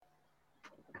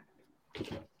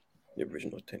The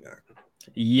original thing.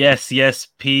 Yes,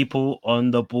 people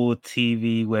on the ball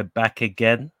TV, we're back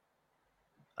again.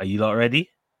 Are you lot ready?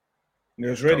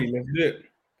 It's ready. Let's do it.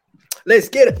 Let's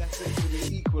get it. That's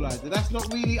the equalizer. That's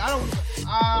not really. I'm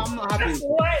not happy. That's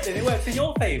alright then. It works in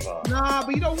your favour. Nah,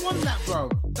 but you don't want that, bro.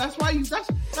 That's why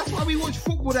we watch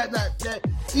football. That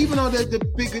even though the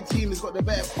bigger team has got the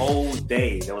better. Whole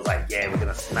day, they was like, yeah, we're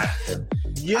gonna smash them.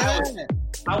 Yeah.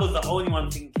 I was the only one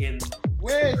thinking,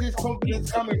 Where is this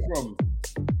confidence coming from?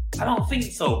 I don't think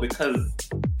so because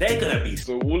they're gonna be.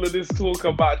 So all of this talk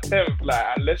about 10th, like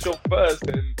unless you're first,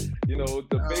 then you know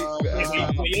the base.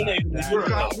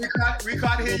 We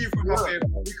can't hear you from my favor.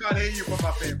 We can't hear you from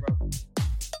my favor.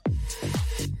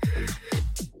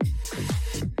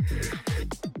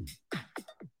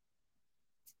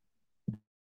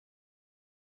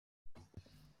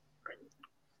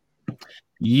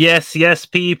 Yes,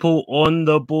 people on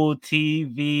the ball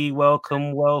TV,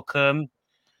 welcome.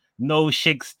 No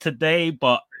Shigs today,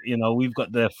 but you know we've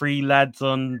got the three lads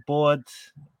on board.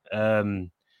 We're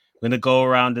gonna go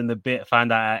around in a bit,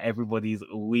 find out how everybody's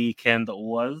weekend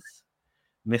was.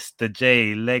 Mr.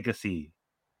 J Legacy,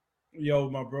 Yo,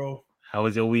 my bro. how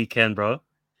was your weekend, bro?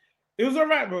 It was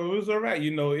alright, bro. It was alright.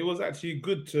 You know, it was actually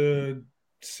good to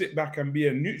sit back and be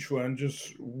a neutral and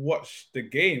just watch the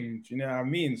game. Do you know what I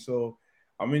mean? So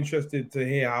I'm interested to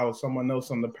hear how someone else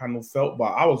on the panel felt,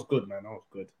 but I was good, man. I was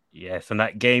good. Yes, and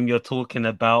that game you're talking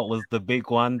about was the big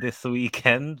one this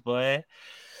weekend, boy.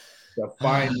 The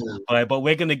final. But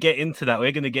we're gonna get into that.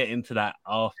 We're gonna get into that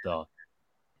after.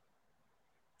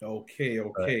 Okay.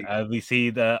 We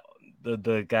see the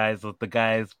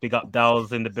guys. Big up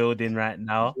Dow's in the building right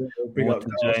now. Big Want up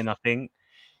to Dow's. join, I think.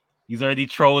 He's already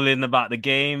trolling about the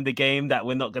game that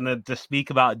we're not gonna just speak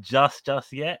about just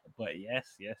yet. But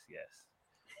yes.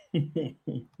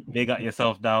 Big up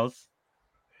yourself, Dow's.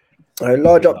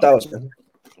 Large up Dallas, man.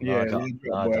 Yeah,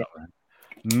 Large up, man.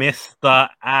 Mr.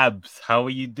 Abs, how are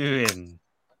you doing?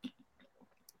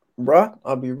 Bruh,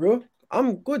 I'll be real.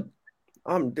 I'm good.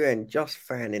 I'm doing just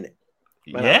fine in it.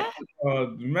 Man, Yeah?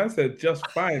 The man said just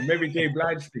fine. Maybe J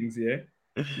Blige things, yeah?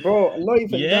 Bro, not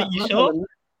even Yeah, that. you Man sure?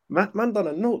 Man done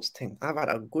a notes thing. I've had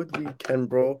a good weekend,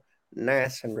 bro.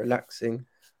 Nice and relaxing.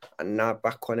 And now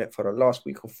back on it for the last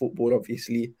week of football,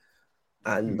 obviously.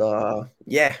 And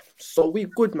yeah, so we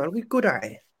good, man. We good at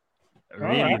it.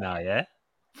 Really Alright. now, yeah?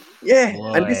 Yeah,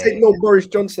 and this ain't no Boris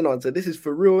Johnson answer. This is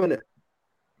for real, innit?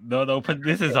 No, but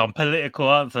this is a political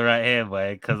answer right here,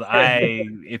 boy. Because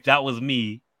if that was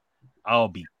me, I'll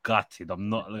be gutted. I'm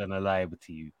not gonna lie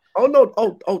to you. Oh no!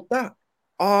 Oh that.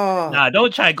 Nah,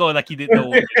 don't try and go like you didn't know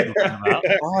what you're talking about.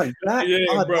 That.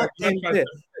 Yeah, bro. That game there.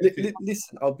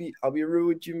 Listen, I'll be real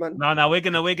with you, man. No, we're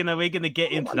gonna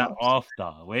get into that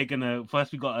after. We're gonna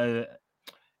first we gotta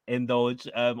indulge.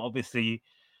 Obviously,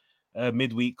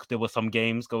 midweek there were some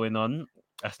games going on.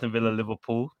 Aston Villa,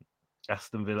 Liverpool.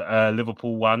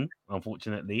 Liverpool won,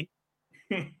 unfortunately.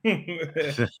 They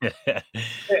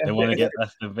want to get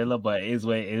Aston Villa, but it is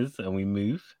where it is, and we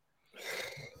move.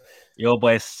 Your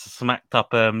boys smacked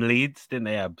up Leeds, didn't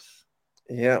they, Abs?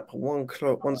 Yeah, one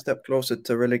step closer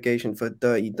to relegation for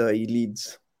dirty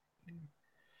Leeds.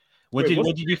 What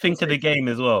did you think of the game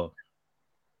as well?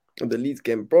 The Leeds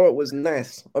game, bro, it was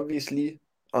nice. Obviously,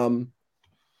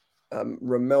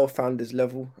 Ramel found his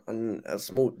level, and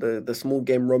the small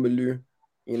game Romelu,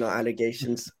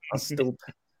 allegations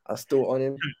are still on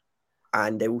him,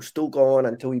 and they will still go on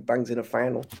until he bangs in a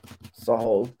final.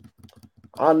 So,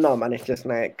 I don't know, man. It's just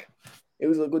like it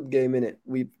was a good game, innit?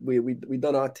 We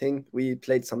done our thing. We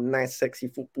played some nice, sexy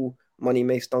football. Money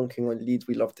Mace dunking on Leeds.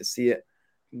 We love to see it.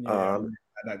 Yeah,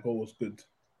 that goal was good.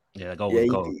 Yeah, that goal was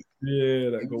goal.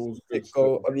 Yeah, that goal was good.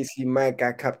 Obviously, my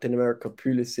guy, Captain America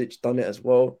Pulisic, done it as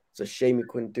well. It's a shame he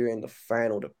couldn't do it in the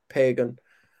final, the pagan.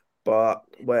 But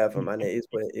whatever, man, it is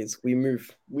what it is. We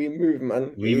move,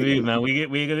 man. We move, man.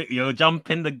 You're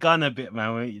jumping the gun a bit,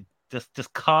 man.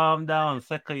 Just calm down,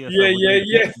 settle yourself.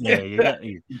 Yeah.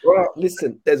 Bro,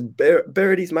 listen, there's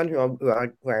these man who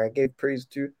I gave praise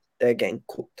to. They're getting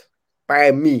cooked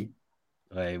by me.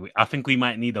 I think we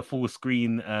might need a full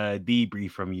screen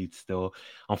debrief from you still.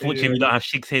 Unfortunately, we don't have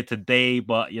Shigs here today,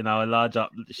 but a large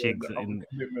up Shigs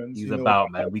he's about,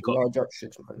 man. We got large up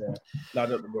Shigs, man.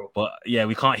 Large up, bro. But yeah,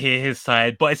 we can't hear his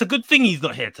side. But it's a good thing he's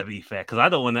not here, to be fair, because I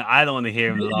don't want to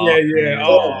hear him laugh. Yeah.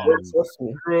 Oh,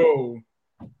 bro.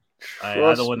 I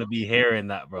don't want to be hearing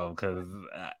that, bro.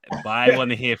 But I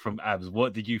want to hear from Abs.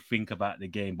 What did you think about the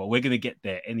game? But we're gonna get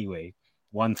there anyway.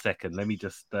 1 second. Let me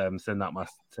just send out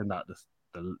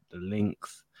the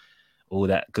links, all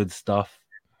that good stuff.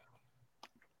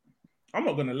 I'm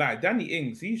not gonna lie, Danny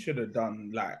Ings, he should have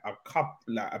done like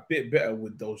a bit better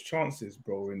with those chances,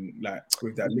 bro. And like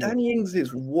with that, Danny Ings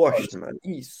is washed, man.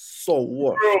 He's so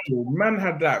washed. bro, man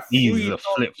had like He's three a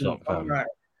flip flop, chances. I'm fam. like,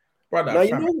 brother, Now you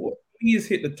fam, know what? please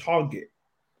hit the target.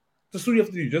 That's all you have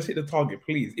to do. Just hit the target,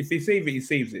 please. If they save it, he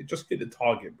saves it. Just hit the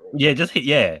target, bro. Yeah, just hit.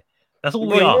 Yeah, that's all Bro,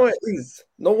 we you know are. what it is?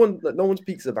 No one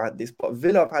speaks about this, but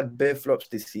Villa have had bare flops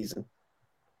this season.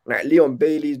 Like Leon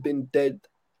Bailey's been dead.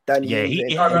 Danny Yeah, Ings he-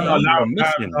 ain't he- had he-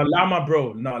 nothing. Allow my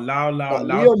bro. No, allow. But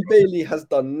Leon Bailey has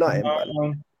done nothing,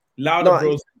 man. Allow Nah, the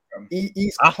bros.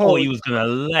 He's I thought cold. he was gonna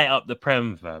light up the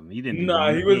Prem, fam. He didn't.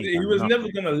 No, even- he ain't was done never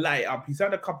nothing. gonna light up. He's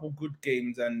had a couple good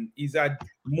games and he's had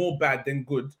more bad than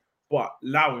good. But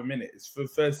allow him in it. It's for the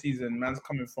first season. Man's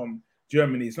coming from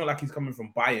Germany. It's not like he's coming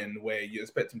from Bayern where you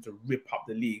expect him to rip up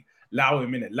the league. Allow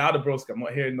him in it. Allow the broski. I'm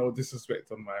not hearing no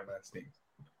disrespect on my man's name.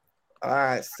 All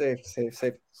right, safe.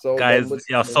 So Guys, then what's-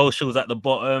 our socials at the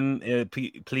bottom.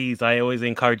 Please, I always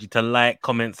encourage you to like,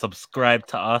 comment, subscribe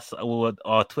to us. All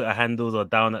our Twitter handles are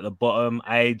down at the bottom,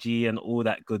 IG and all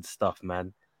that good stuff,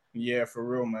 man. Yeah, for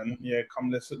real, man. Yeah,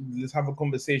 come let's have a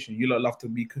conversation. You lot love to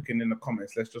be cooking in the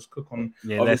comments. Let's just cook on.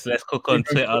 Yeah, let's cook on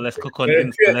Twitter. Let's cook on Yeah.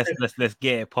 Insta. Let's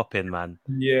get it popping, man.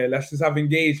 Yeah, let's just have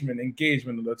engagement on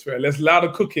the Twitter. Let's allow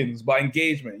the cookings, but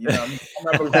engagement. You know, what I mean,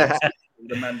 come have a conversation with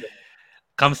the man.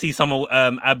 Come see some of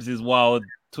Abs's wild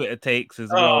Twitter takes as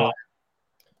well.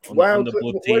 On the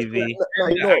board TV.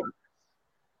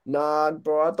 Nah,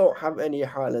 bro, I don't have any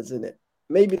highlights in it.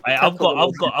 Maybe I've got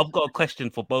a question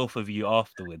for both of you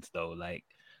afterwards, though. Like,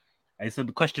 it's a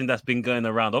question that's been going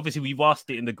around. Obviously, we've asked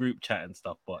it in the group chat and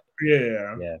stuff, but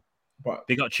yeah. But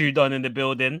they got Trudon in the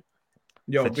building.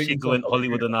 Yo, Said Shigo in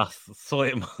Hollywood and us saw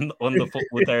him on the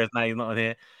football terrace. Now he's not on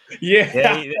here.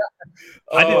 Yeah.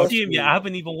 I didn't see him yet. I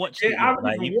haven't even watched it. I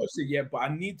haven't even watched it yet, but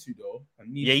I need to though.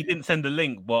 He didn't send the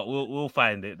link, but we'll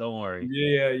find it. Don't worry.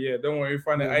 Yeah. Don't worry,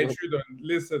 find it. Hey, Trudon,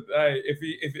 listen.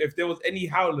 If there was any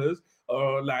howlers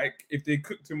or like if they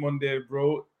cooked him on there,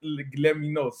 bro, let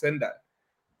me know. Send that.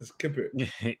 Just keep it.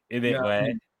 In it,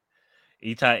 where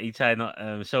he tried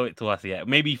not show it to us yet.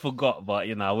 Maybe he forgot, but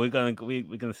you know we're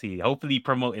gonna see. Hopefully, he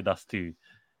promoted us too.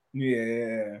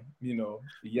 Yeah, you know.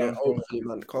 Yeah, hopefully,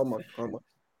 man. Come on.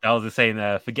 I was just saying,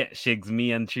 forget Shigs.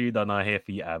 Me and Trudon are here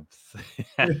for you, Abs.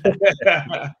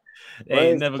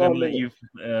 Ain't never gonna let you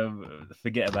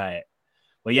forget about it.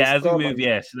 But yeah, as we move,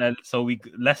 so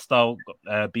Leicester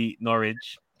beat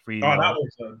Norwich 3-0. Oh, that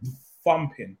was a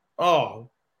thumping. Oh,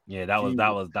 yeah, that was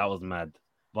mad.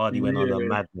 Vardy went on a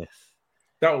madness.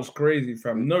 That was crazy,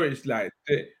 fam. Norwich, like,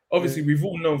 obviously, we've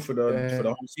all known for the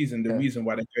whole season the reason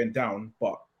why they're going down,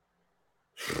 but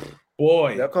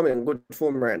boy, they're coming in good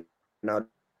form right now.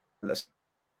 Leicester,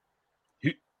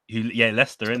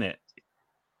 innit?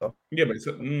 Yeah, but it's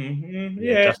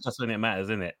just when it matters,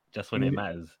 innit? Just when it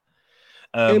matters.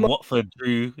 Watford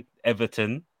drew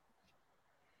Everton.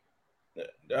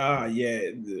 That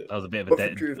was a bit of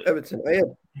a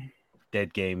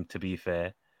dead game, to be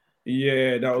fair.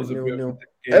 Yeah, that was a bit.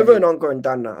 Everton aren't going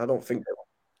down now. I don't think they will.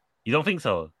 You don't think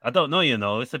so? I don't know. You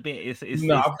know, it's a bit. It's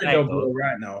no, I think they'll be all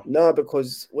right now. No,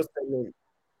 because what's the name?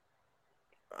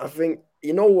 I think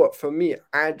you know what. For me,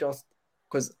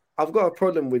 because I've got a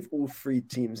problem with all three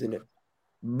teams in it.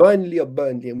 Burnley,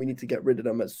 and we need to get rid of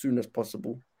them as soon as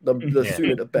possible. The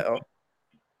sooner the better.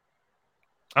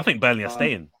 I think Burnley are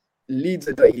staying. Leeds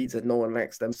and no one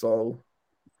likes them. So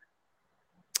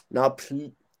now,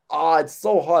 please. It's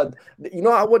so hard. You know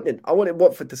what I wanted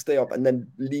Watford to stay up and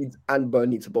then Leeds and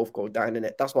Burnley to both go down in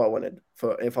it. That's what I wanted,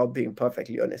 if I'm being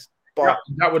perfectly honest. But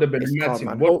that would have been mad.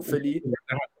 Hopefully, they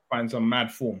have to find some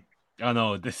mad form. I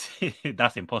know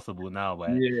that's impossible now,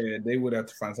 man. Yeah, they would have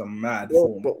to find some mad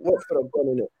form. But Watford have gone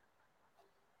in it.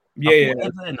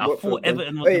 I thought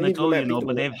Everton was going to go, you know,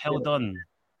 but they've held on.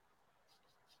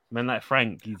 Man, like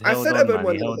Frank, he's held on,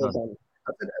 man. He held on.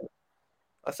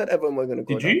 I said everyone were going to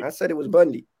go down. I said it was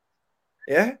Burnley.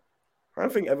 Yeah, I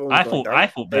don't think everyone. I thought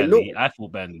Burnley. I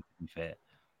thought Burnley. To be fair.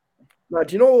 Now,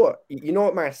 do you know what? You know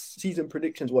what my season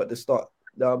predictions were at the start.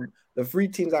 The three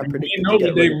teams I predicted.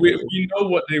 We know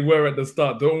what they were at the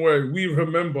start. Don't worry, we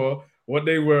remember what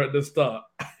they were at the start.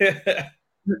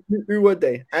 Who were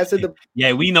they? I said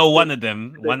we know one of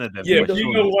them. Yeah,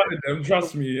 we know one of them.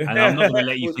 Trust me. And I'm not going to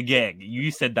let you forget.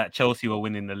 You said that Chelsea were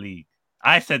winning the league.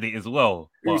 I said it as well.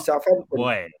 Southampton.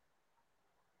 Boy.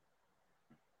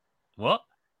 What?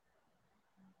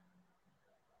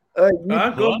 Yeah,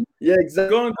 exactly.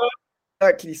 Go on.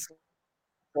 Exactly.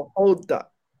 Hold that.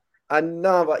 And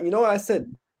now, but you know what I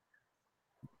said?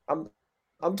 I'm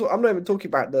not even talking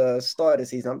about the start of the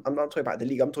season. I'm not talking about the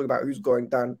league. I'm talking about who's going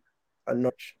down a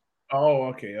notch. Oh,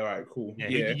 okay. All right, cool. Yeah.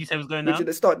 Yeah. Who did you say was going Which down? at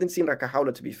the start didn't seem like a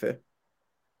howler, to be fair.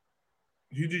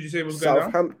 Who did you say was going down?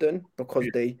 Southampton, because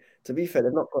to be fair,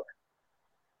 they've not got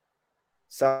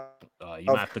You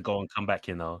might have to go and come back,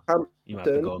 you know. You might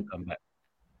have to go and come back.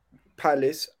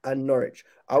 Palace and Norwich.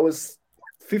 I was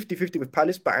 50-50 with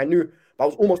Palace, but I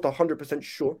was almost 100%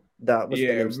 sure that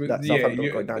Southampton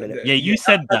would go down in it. Yeah, you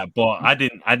said that, but I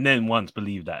didn't once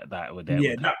believe that would happen.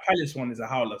 Yeah, that Palace one is a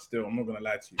howler still. I'm not gonna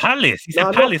lie to you. Palace. You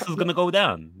said Palace was gonna go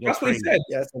down. That's what he said.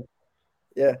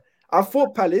 Yeah. I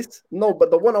thought Palace,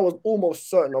 but the one I was almost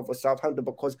certain of was Southampton,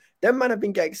 because them man have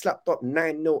been getting slapped up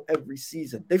 9-0 every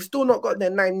season. They've still not got their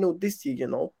 9-0 this year, you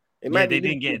know. They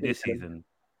didn't get it this season.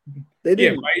 They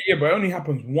didn't. Yeah, but it only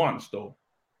happens once though.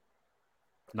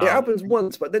 It happens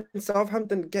once, but then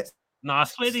Southampton gets. No, I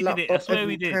swear they did it. I swear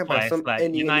we did it twice.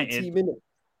 Like United.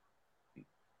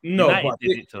 No,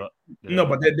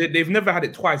 but they've never had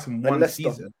it twice in one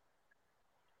season.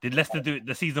 Did Leicester do it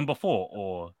the season before,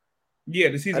 or? Yeah,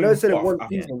 the season. I know it said it one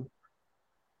season.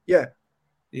 Yeah.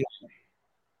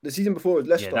 The season before was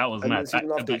Leicester. Yeah, that was mad.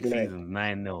 Back-to-back seasons,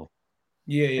 9-0.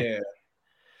 Yeah.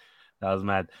 That was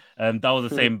mad. That was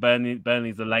the same.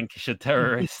 Burnley's a Lancashire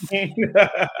terrorist.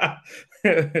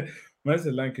 Man's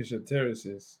a Lancashire terrorist,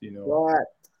 you know.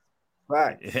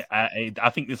 Right.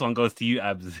 I think this one goes to you,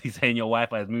 Abs. He's saying your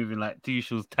Wi-Fi is moving like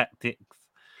Tuchel's tactics.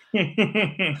 Nah,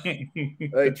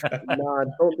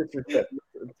 don't disrespect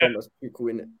Thomas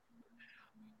Tuchel, innit?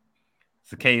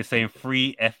 Sakay is saying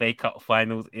 3 FA Cup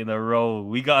finals in a row.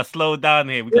 We gotta slow down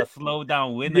here. We gotta slow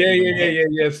down. We're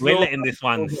letting this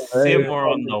one simmer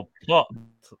on the pot.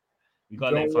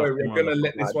 Don't worry, we're gonna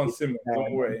let this one simmer.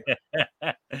 Don't worry.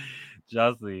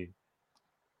 Justly.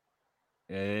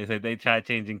 Yeah, so they tried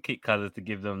changing kit colors to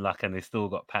give them luck, and they still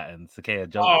got patterns.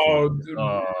 Sakay,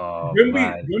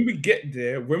 when we get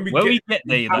there,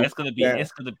 you know, it's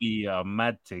gonna be a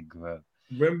mad thing, bro.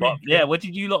 What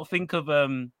did you lot think of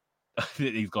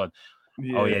he's gone.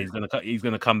 Yeah. Oh yeah, he's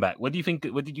gonna come back. What did you think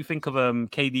of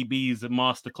KDB's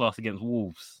masterclass against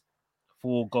Wolves?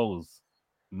 4 goals.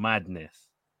 Madness.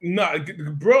 No,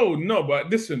 bro, no, but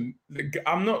listen,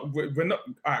 we're not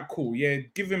all right, cool. Yeah,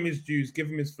 give him his dues, give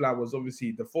him his flowers.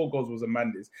 Obviously, the 4 goals was a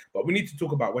madness, but we need to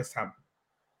talk about West Ham,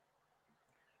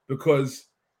 because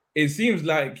it seems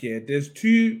like there's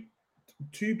two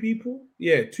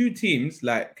teams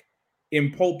like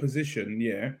in pole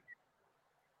position,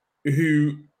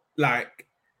 who like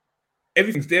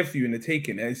everything's there for you in the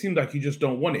taking, and it seems like you just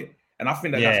don't want it. And I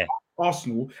think that's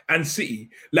Arsenal and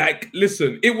City. Like,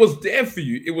 listen, it was there for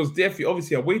you.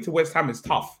 Obviously, away to West Ham is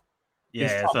tough.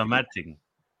 Yeah, it's a mad thing.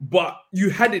 But you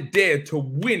had it there to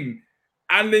win,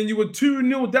 and then you were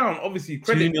 2-0 down. Obviously,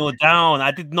 2-0 down.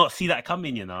 I did not see that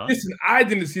coming, you know. Listen, I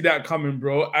didn't see that coming,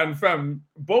 bro. And fam,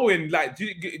 Bowen, like,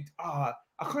 I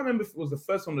can't remember if it was the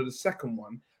first one or the second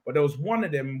one, but there was one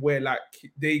of them where like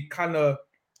they kind of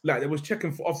like they was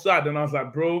checking for offside, and I was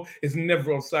like, bro, it's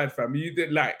never offside, fam. You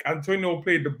did like Antonio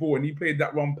played the ball and he played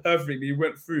that one perfectly. He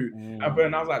went through, and I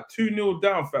was like 2-0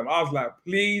 down, fam. I was like,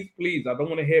 please, I don't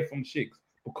want to hear from Shikes,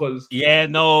 because that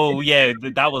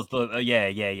was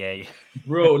the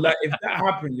bro. Like if that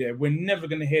happened, we're never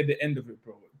gonna hear the end of it,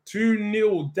 bro.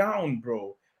 2-0 down,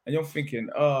 bro, and you're thinking,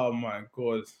 oh my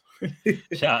god.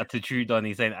 Shout out to Trudon.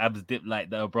 He's saying Abs dip like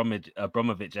the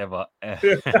Abramovich ever.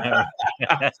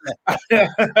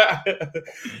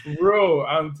 Bro,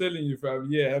 I'm telling you, fam.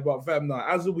 Yeah, but fam, now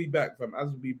Az will be back, fam.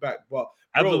 Az will be back, but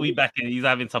Az will be back, and he's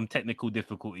having some technical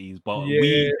difficulties. But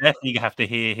we definitely have to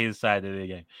hear his side of the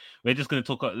game. We're just gonna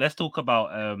talk. Let's talk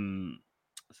about.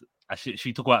 Should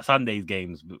we talk about Sunday's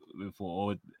games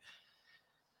before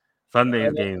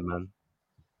Sunday's games, man?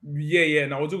 Yeah.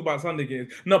 Now we'll talk about Sunday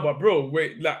games. No, but bro,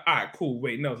 wait, like, all right, cool.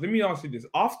 Wait, no, let me ask you this.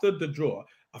 After the draw,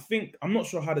 I'm not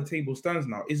sure how the table stands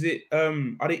now. Is it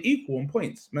are they equal on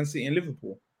points, Man City and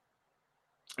Liverpool?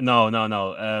 No.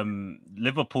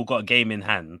 Liverpool got a game in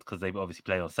hand because they obviously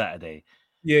play on Saturday.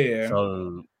 Yeah.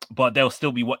 So, but they'll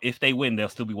still be if they win, they'll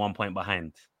still be 1 point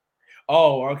behind.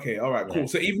 Oh, okay, all right, cool.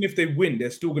 So even if they win, they're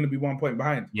still going to be 1 point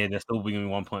behind. Yeah, they're still being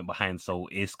 1 point behind. So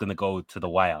it's going to go to the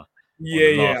wire.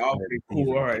 Yeah. Okay,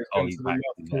 cool. All right.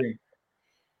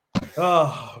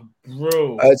 Oh,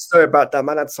 bro. Sorry about that,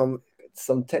 man. I had some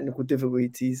technical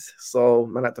difficulties, so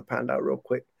man, I had to pan that real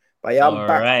quick. But yeah, I'm back.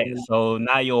 All right. So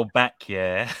now you're back,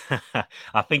 yeah.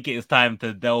 I think it's time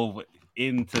to delve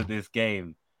into this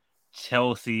game.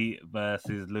 Chelsea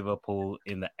versus Liverpool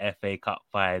in the FA Cup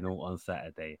final on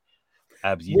Saturday.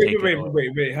 Abs, wait.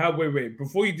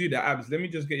 Before you do that, Abs, let me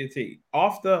just get your take.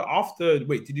 After,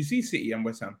 wait, did you see City and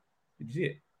West Ham? Did you see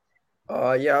it?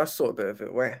 Yeah, I saw a bit of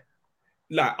it. Where?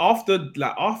 After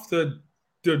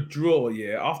the draw,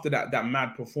 after that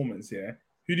mad performance, who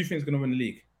do you think is going to win the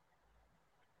league?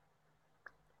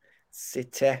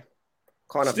 City.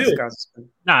 Can't have the Still? Scars.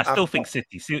 Nah, I still think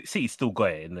City. City still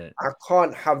got it in it. I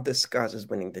can't have the Scars as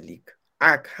winning the league.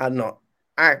 I cannot.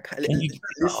 Listen.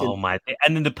 Oh my!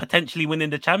 And then potentially winning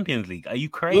the Champions League. Are you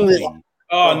crazy?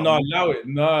 Oh no, allow it.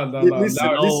 No.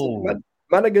 Listen,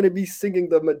 man are gonna be singing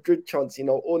the Madrid chants. You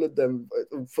know, all of them.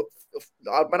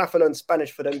 Man, I have to learn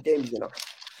Spanish for them games. You know,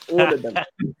 all of them. Man,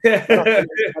 I have to learn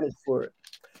Spanish for it.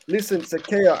 Listen,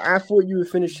 Sakea, I thought you were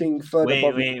finishing third. Wait.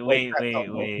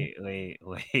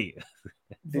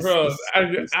 Bro,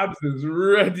 Abs is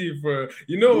ready for.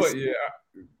 You know what?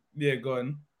 Yeah, go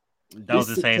on. That was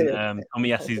the saying.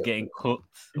 Tomiyasu's getting cooked.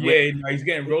 Yeah, he's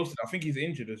getting roasted. I think he's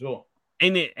injured as well.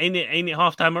 Ain't it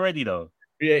half time already though?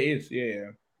 Yeah, it is.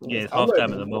 Yeah. Yeah, it's half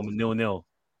time at the moment. 0-0.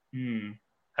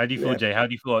 How do you feel, Jay? How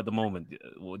do you feel at the moment?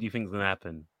 What do you think is gonna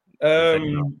happen?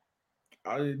 I'm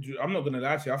not gonna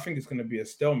lie to you. I think it's gonna be a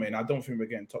stalemate. I don't think we're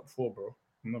getting top 4, bro.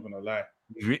 I'm not gonna lie.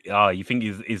 You think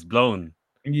it's blown?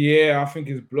 Yeah, I think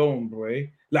it's blown, bro.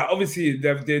 Like obviously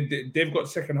they've got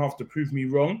second half to prove me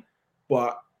wrong,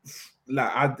 but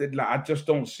I just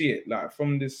don't see it. Like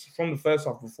from the first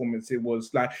half performance, it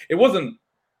was like it wasn't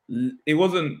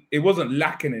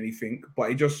lacking anything, but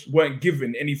it just weren't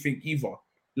given anything either.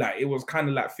 Like it was kind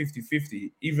of like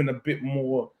 50-50, even a bit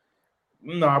more.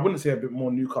 No, I wouldn't say a bit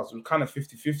more Newcastle. It was kind of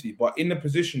 50-50, but in the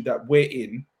position that we're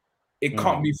in, it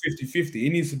can't be 50-50. It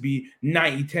needs to be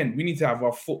 90-10. We need to have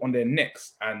our foot on their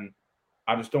necks, and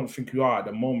I just don't think we are at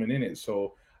the moment in it.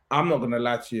 So I'm not gonna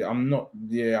lie to you. I'm not.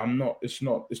 It's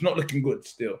not looking good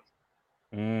still.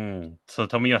 So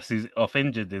Tomiyasu's off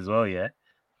injured as well, yeah.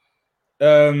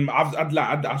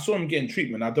 I saw him getting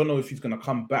treatment. I don't know if he's gonna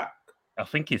come back. I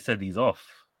think he said he's off.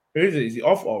 Who is it? Is he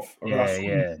off?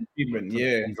 Yeah. Treatment.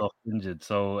 He's off injured.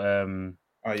 So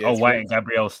White and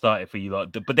Gabriel started for you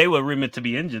lot, but they were rumored to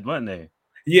be injured, weren't they?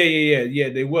 Yeah.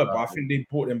 They were, but I think they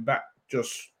brought them back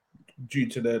just due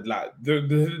to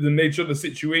the nature of the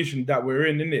situation that we're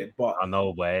in it. But I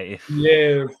know, I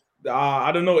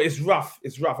don't know. It's rough.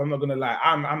 I'm not gonna lie.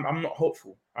 I'm not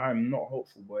hopeful. I'm not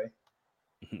hopeful, boy.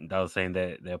 That was saying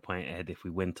they're a point ahead if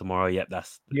we win tomorrow. Yep,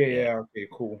 that's okay,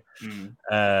 cool.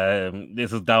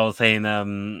 This was Dal saying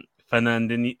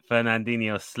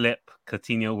Fernandinho slip,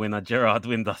 Coutinho winner, Gerrard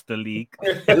wins us the league.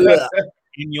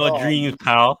 In your dreams,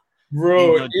 pal.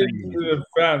 Bro,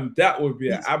 fam, that would be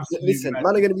an absolute. Listen, man,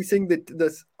 are gonna be singing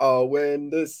this. When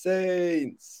the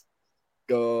Saints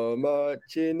go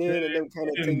marching in and them kind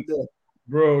of thing there.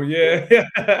 Bro, yeah.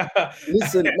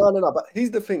 Listen, no. But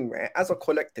here's the thing, right? As a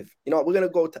collective, you know, we're gonna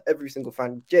go to every single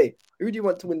fan. Jay, who do you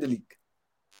want to win the league?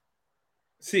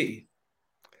 City.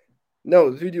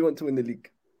 No, who do you want to win the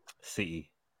league? City.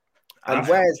 And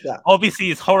why is that? Obviously,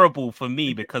 it's horrible for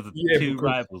me because of the two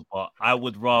rivals, but I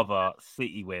would rather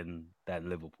City win than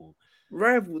Liverpool.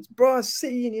 Rivals, bro,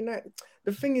 City and United.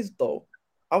 The thing is, though,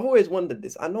 I've always wondered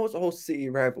this. I know it's a whole City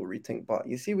rivalry thing, but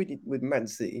you see, with Man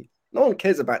City, no one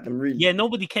cares about them really. Yeah,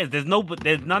 nobody cares. There's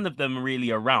none of them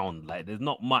really around. Like, there's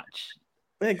not much.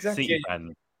 Exactly. City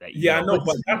fan I know,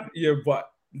 but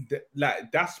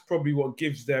that's probably what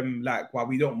gives them why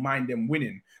we don't mind them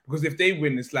winning, because if they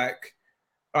win, it's like,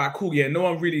 all right, cool. Yeah, no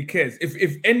one really cares.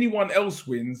 If anyone else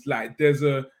wins, there's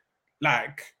a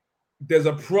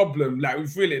problem. We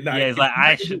feel it.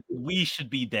 It's we should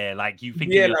be there. Like you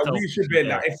think. Yeah, we should be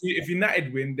there. If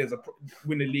United win,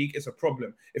 win the league, it's a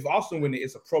problem. If Arsenal win it,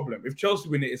 it's a problem. If Chelsea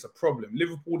win it, it's a problem.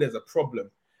 Liverpool, there's a problem.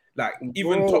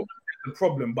 Even Tottenham, there's a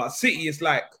problem. But City, it's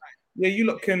you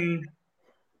lot can.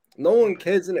 No one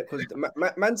cares, innit? Because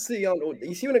Man City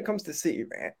you see, when it comes to City,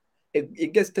 right?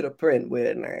 It gets to the point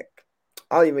where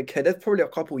I don't even care. There's probably a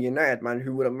couple United man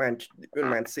who wouldn't mind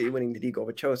City winning the league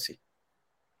over Chelsea.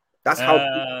 That's how.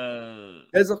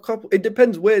 There's a couple. It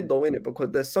depends where though, innit? Because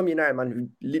there's some United man who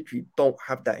literally don't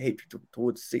have that hatred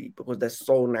towards City because they're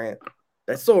so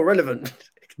they're so irrelevant.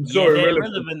 They're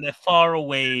irrelevant. They're far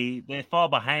away. They're far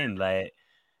behind.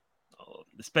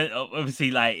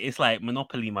 Obviously, it's like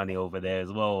monopoly money over there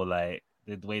as well. Like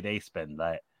the way they spend,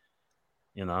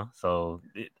 So.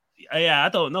 I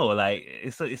don't know.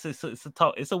 It's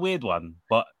a weird one,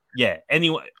 but yeah.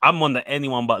 Anyway, I'm on the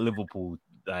anyone but Liverpool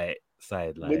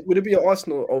side. Would it be an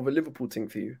Arsenal over Liverpool thing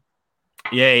for you?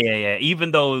 Yeah.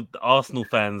 Even though the Arsenal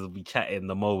fans will be chatting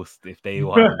the most if they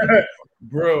won,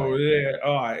 bro. Yeah.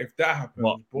 All right. If that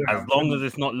happens, as long as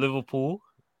it's not Liverpool,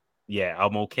 yeah,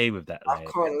 I'm okay with that. I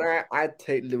can't lie. I'd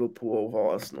take Liverpool over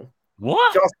Arsenal.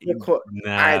 What? Just because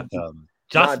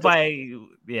Just Nah,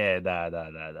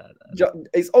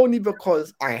 it's only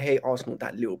because I hate Arsenal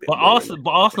that little bit. But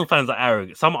more, Arsenal fans are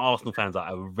arrogant. Some Arsenal fans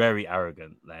are very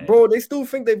arrogant. Like, bro, they still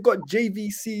think they've got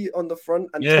JVC on the front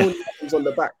and Yeah. Tony Adams on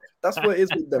the back. That's what it is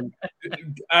with them.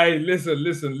 Hey, listen.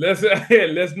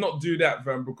 Let's not do that,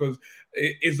 fam, because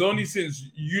it's only since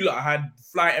you lot had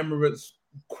Fly Emirates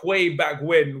way back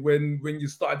when you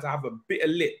started to have a bit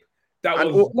of lip.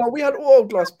 No, we had auto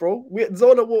glass, bro. We had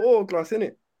Zola with auto glass,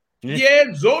 innit? Yeah,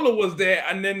 Zola was there,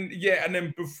 and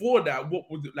then before that, what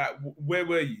was it like? Where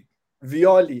were you?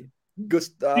 Viali,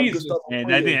 Gustav. Yeah,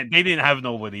 they didn't have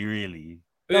nobody really.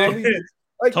 No,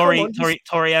 like, Torre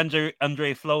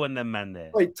Andre Flo and them man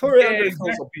there. Wait, Torre Andre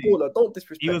Flo's a baller. Don't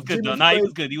disrespect. He was good.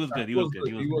 He was good.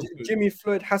 Jimmy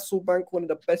Floyd, Hasselbank, one of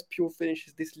the best pure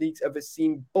finishes this league's ever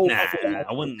seen. Both.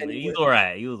 I wouldn't. He was all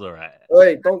right.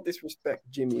 Wait, don't disrespect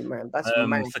Jimmy, man. That's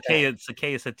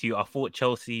Sakaya said to you, I thought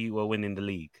Chelsea were winning the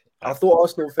league. I thought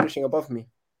Arsenal were finishing above me.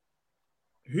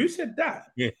 Who said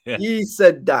that? Yeah. He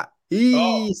said that.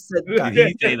 He said that.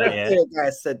 He said that, yeah. The guy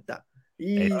said that.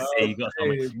 You got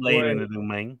some explaining to do,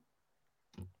 man.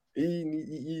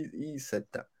 He said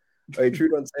that. Hey,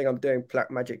 Trudon saying I'm doing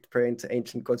black magic praying to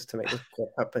ancient gods to make this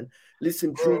happen.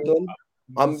 Listen, Trudon,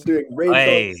 I'm doing rain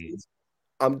dances.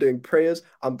 I'm doing prayers.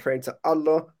 I'm praying to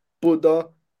Allah, Buddha,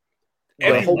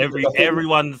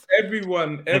 everyone,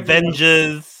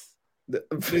 Avengers.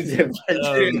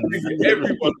 Everyone.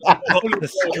 Doctor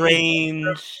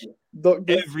Strange.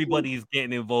 Everybody's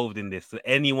getting involved in this. So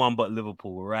anyone but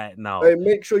Liverpool right now. Hey,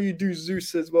 make sure you do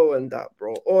Zeus as well and that,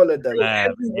 bro. All of them.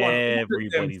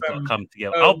 Everybody's got to come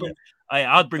together.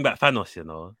 I'll bring back Thanos, you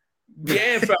know.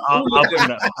 Yeah, fam. I'll bring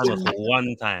back Thanos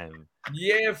one time.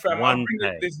 Yeah, fam. I'm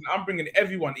bringing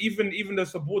everyone, even the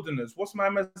subordinates. What's my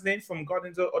man's name from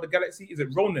Guardians of the Galaxy? Is it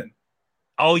Ronan?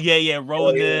 Oh yeah,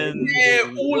 Ronan.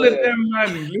 Yeah, all of them,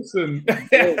 man. Listen.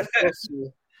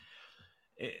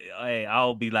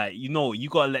 I'll be like, you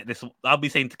gotta let this. I'll be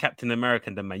saying to Captain America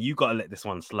and them, man, you gotta let this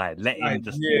one slide. Let him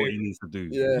just do what he needs to do.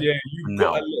 Yeah, you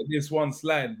gotta let this one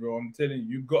slide, bro. I'm telling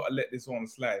you, gotta let this one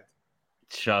slide.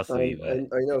 Trust me, man.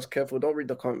 I know, it's careful. Don't read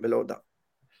the comment below that.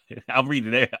 I'm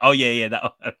reading it. Oh yeah, that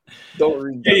one. Don't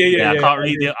read that. Yeah, I can't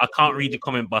read it. I can't read the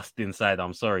comment bust inside.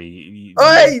 I'm sorry.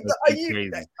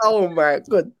 Oh my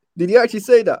god! Did he actually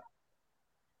say that?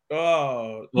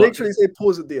 Oh, make sure you say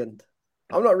pause at the end.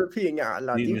 I'm not repeating it out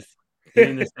loud.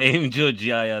 Doing the same judge,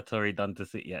 Tory done to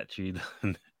sit yet,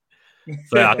 Trudon.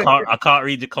 So I can't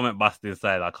read the comment bust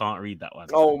inside. I can't read that one.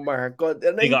 Oh my god!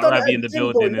 And you got Ravi in the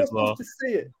building as well.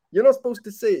 You're not supposed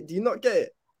to say it. Do you not get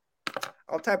it?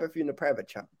 I'll type it for you in the private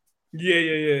chat.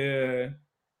 Yeah.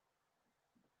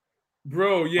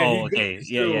 Bro, yeah. Oh, okay.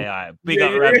 Yeah. All right. Big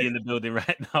up Ravi in the building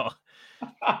right now.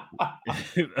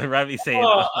 Ravi saying,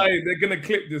 they're gonna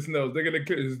clip this nose. They're gonna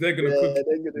clip this. They're gonna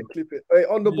clip it. Hey,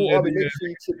 on the ball, make sure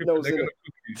you clip nose in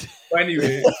it. But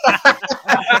anyway,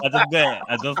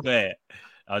 I just go ahead.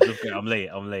 I'm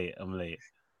late.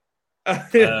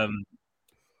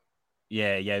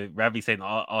 Yeah. Ravi saying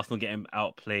Arsenal getting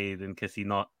outplayed and because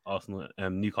Arsenal,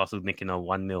 Newcastle nicking a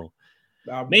 1-0.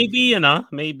 Maybe,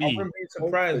 maybe. I wouldn't be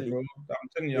surprised, bro. I'm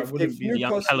telling you, I wouldn't be.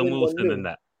 Young Callum Wilson and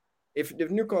that. If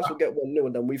Newcastle get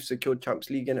 1-0, then we've secured Champions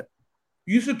League, innit?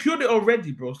 You secured it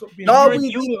already, bro. Stop being. No,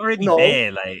 you were already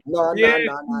there, like. No.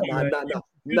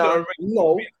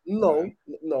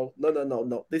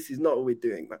 This is not what we're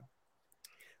doing, man.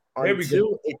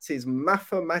 Until it is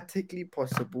mathematically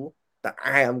possible that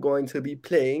I am going to be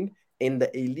playing in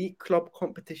the elite club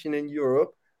competition in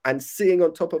Europe and sitting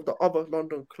on top of the other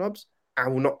London clubs, I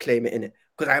will not claim it in it.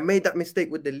 Because I made that mistake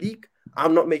with the league.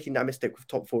 I'm not making that mistake with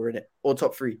top 4 in it or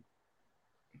top 3.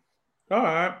 All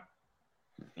right.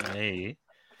 Hey.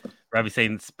 Ravi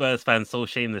saying Spurs fans so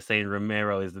shameless saying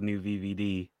Romero is the new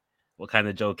VVD. What kind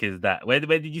of joke is that? Where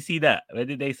did you see that? Where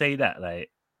did they say that?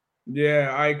 Like,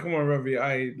 yeah, come on, Ravi.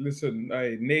 Listen,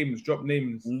 drop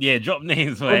names. Yeah, drop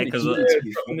names, man. Because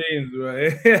drop names,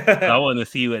 right? I want to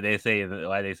see what they're saying,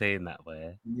 why they're saying that,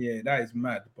 boy. Yeah, that is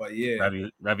mad, but yeah.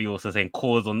 Ravi also saying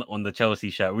cause on the Chelsea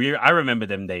shirt. I remember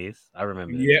them days.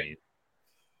 Days.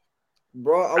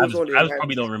 Bro, I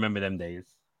probably don't remember them days.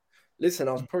 Listen,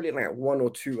 I was probably like 1 or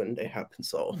 2 when they happened,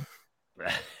 so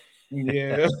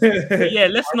yeah. Yeah,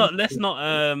 let's not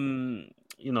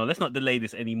delay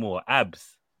this anymore.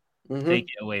 Abs. Take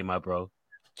it away, my bro.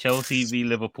 Chelsea v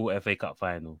Liverpool FA Cup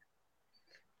final.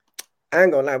 I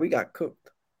ain't gonna lie, we got cooked.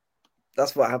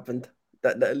 That's what happened.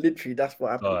 That's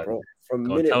what happened, bro.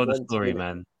 Tell the story,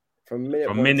 man. From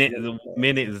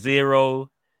minute 0.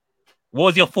 What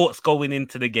was your thoughts going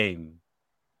into the game?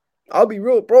 I'll be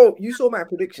real, bro. You saw my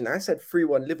prediction. I said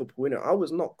 3-1 Liverpool, I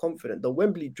was not confident. The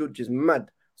Wembley judge is mad.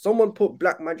 Someone put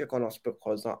black magic on us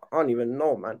because I don't even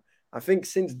know, man. I think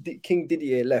since King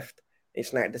Didier left,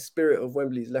 it's like the spirit of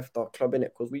Wembley's left our club in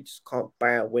it because we just can't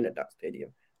buy a win at that stadium.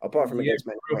 Apart from against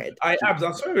Man United. I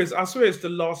swear it's the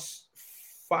last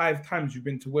 5 times you've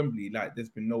been to Wembley. Like, there's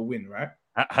been no win, right?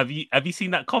 Have you seen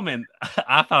that comment?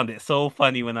 I found it so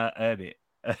funny when I heard it.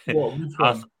 What? Which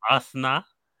one? Arsenal,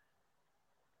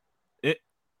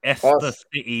 Esther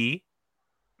City,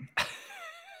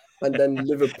 and then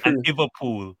Liverpool. And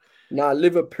Liverpool. Nah,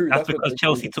 Liverpool. That's because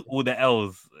Chelsea took all the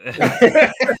L's.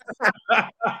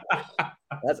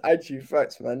 That's actually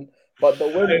facts, man. But the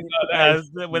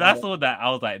Wembley, when I saw that,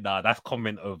 I was like, nah, that's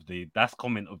comment of the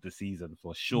season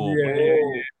for sure.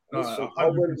 Yeah.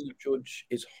 Our Wembley judge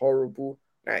is horrible.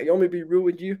 Now, you want me to be real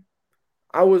with you?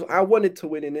 I wanted to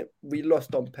win in it. We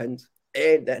lost on pens.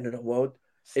 Ain't the end of the world.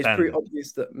 It's pretty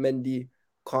obvious that Mendy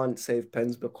can't save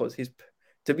pens because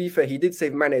to be fair, he did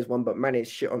save Mane's one, but Mane's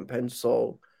shit on pens.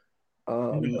 So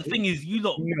the thing is,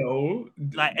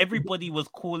 like everybody was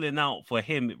calling out for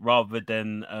him rather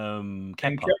than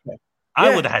Kepa.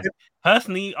 I would have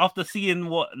personally, after seeing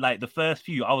what like the first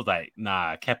few, I was like,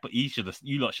 nah, Kepa,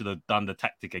 you lot should have done the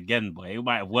tactic again, boy. It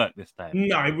might have worked this time.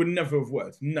 No, it would never have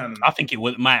worked. No. I think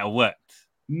might have worked.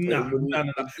 No,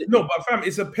 but fam,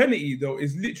 it's a penalty though.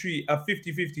 It's literally a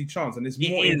 50-50 chance, and it's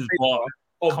more in favor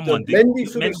of come on,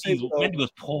 Mendy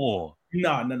was poor. No.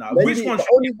 Mendy, Which one?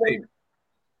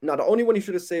 The only one he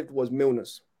should have saved was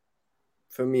Milner's.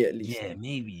 For me, at least. Yeah,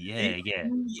 maybe. Yeah.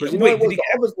 Because the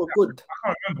others were good. I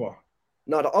can't remember.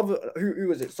 No, the other who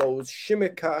was it? So it was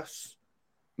Shimikas,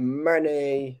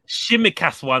 Mane.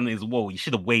 Shimikas one is you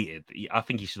should have waited. I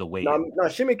think he should have waited. No,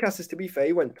 Shimikas is, to be fair,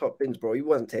 he went top bins, bro. He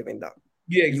wasn't saving that.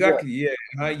 Yeah, exactly. Yeah.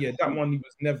 That one he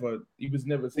was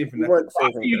never saving that.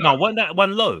 No, wasn't that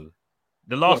one low?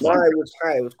 The last one. It was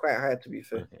high. It was quite high, to be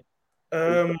fair. Okay.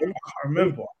 I can't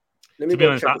remember. To be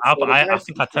honest, I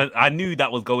think I knew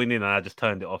that was going in, and I just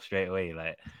turned it off straight away.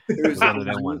 Like it was one of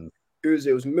them ones.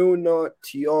 It was Milner,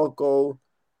 Thiago,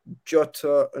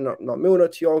 Jota, not Milner,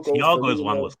 Thiago. Thiago's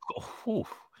one was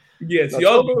yeah,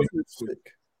 Thiago was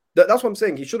sick. That's what I'm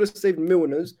saying. He should have saved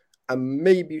Milner's and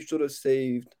maybe should have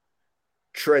saved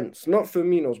Trent's. Not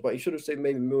Firmino's, but he should have saved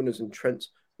maybe Milner's and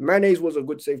Trent's. Mane's was a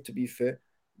good save, to be fair.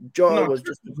 Jota was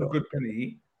just a good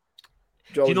penalty.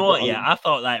 Do you know what? Yeah, I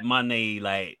felt like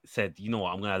Mane said, you know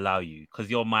what, I'm gonna allow you because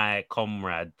you're my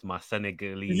comrade, my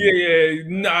Senegalese. Yeah.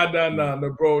 Nah,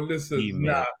 bro. Listen,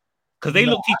 nah. Because they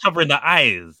looked each other in the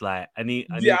eyes, like, I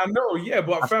know, yeah,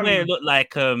 but fam, it looked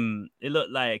like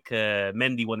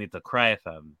Mendy wanted to cry,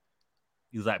 fam.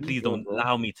 He was like, please don't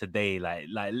allow me today, like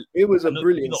it was a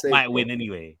brilliant save. Might win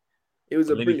anyway. It was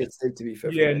a brilliant save, to be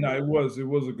fair. Yeah, no, it was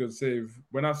a good save.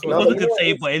 When I saw it was a good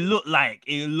save, but it looked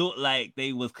like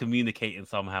they was communicating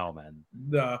somehow, man.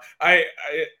 Nah,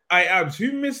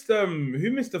 who missed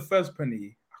the first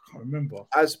penny? I can't remember.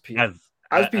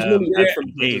 Aspie's normally good from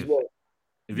as well.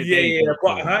 But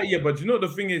you know the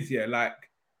thing is, like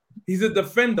he's a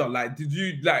defender. Like, did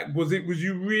you was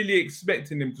you really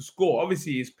expecting him to score?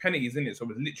 Obviously, it's penalties, isn't it? So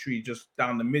it's literally just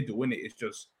down the middle, isn't it? It's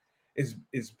just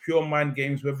it's pure mind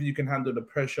games, whether you can handle the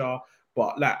pressure.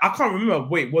 But like, I can't remember.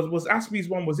 Wait, was Aspie's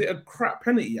one? Was it a crap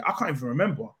penalty? I can't even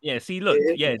remember. Yeah, see, look,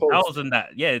 that wasn't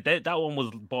that. Yeah, that one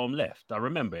was bottom left. I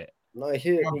remember it. No,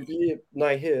 here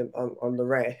on the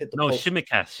right. Hit the post.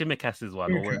 Shimikas is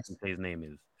one. Or whatever his name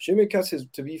is. Shimikas is,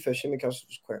 to be fair, was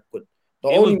quite good.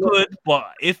 It was good,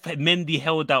 but if Mendy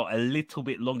held out a little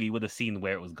bit longer, he would have seen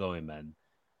where it was going, man.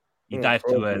 He dived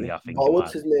too early, I think. Oh,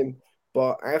 what's his name?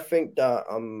 But I think that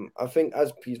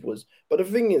Aspie's was. But the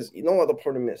thing is, you know what the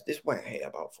problem is? This is what I hate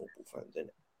about football fans, isn't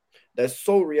it? They're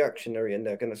so reactionary and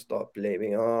they're gonna start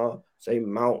blaming. Say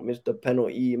Mount missed the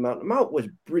penalty. Mount was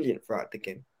brilliant throughout the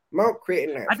game. Mount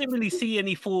creating that. I didn't really see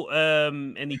any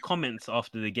any comments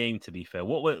after the game. To be fair,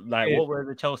 what were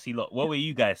the Chelsea lot? What were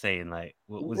you guys saying? Like,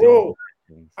 what was your?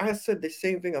 I said the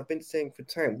same thing I've been saying for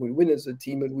time. We win as a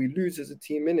team and we lose as a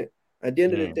team, innit? At the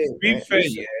end of the day, to be fair,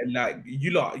 like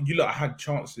you lot had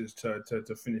chances to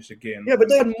finish the game. Yeah, but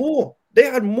they had more. They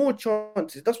had more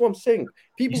chances. That's what I'm saying.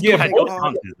 People had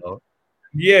chances though.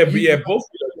 Yeah, but both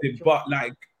of them did. But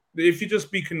like, if you're just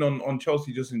speaking on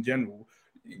Chelsea, just in general,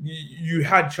 you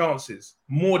had chances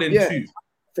more than two.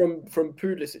 From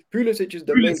Pulisic. Pulisic is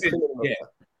the main criminal.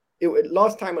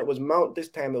 Last time it was Mount. This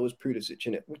time it was Pulisic.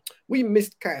 In it, we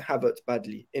missed Kai Havertz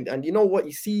badly, and you know what?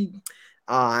 You see,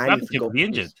 I need to go.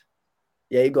 Injured.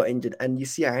 Yeah, he got injured, and you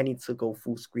see, I need to go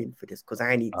full screen for this because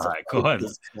I need All to right, go cook on.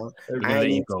 this clown. We're gonna I let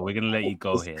you need go. to We're gonna let you cook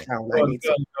go this here. clown. Go I on, need go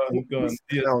to on, cook go on. this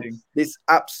Do your clown, thing. this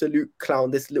absolute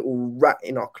clown, this little rat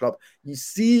in our club. You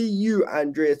see, you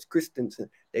Andreas Christensen.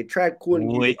 They tried calling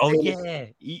you Wait, the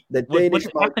Danish, yeah. the What Danish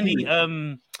happened?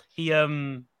 Maldini He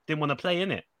didn't want to play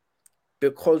in it.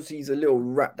 because he's a little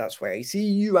rat. That's why. You see,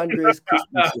 you Andreas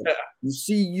Christensen. You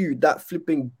see, you that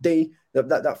flipping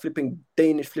that flipping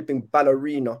Danish flipping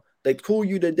ballerina. They call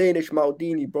you the Danish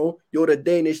Maldini, bro. You're the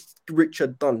Danish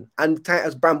Richard Dunn and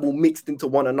Titus Bramble mixed into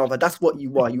one another. That's what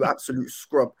you are, you absolute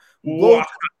scrub.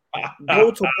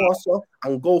 Go to Barca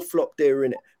and go flop there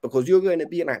in it because you're going to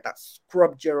be like that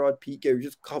scrub Gerard Piqué who's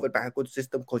just covered by a good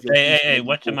system because you're. Hey,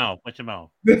 watch your mouth. Watch your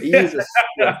mouth. He's a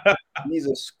scrub. He's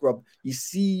a scrub. You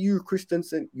see, you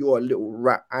Christensen, you're a little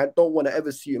rat. I don't want to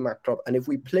ever see you in my club. And if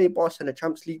we play Barca in the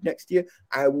Champions League next year,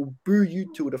 I will boo you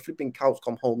till the flipping cows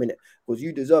come home in it because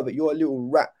you deserve it. You're a little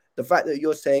rat. The fact that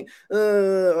you're saying, I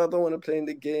don't want to play in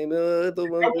the game. I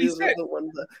don't want this. I don't want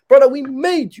that. Brother, we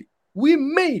made you. We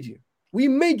made you. We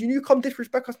made you. You come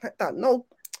disrespect us like that. No,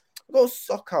 go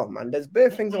suck out, man. There's bare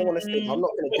things I want to say. I'm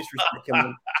not going to disrespect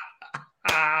him,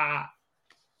 man.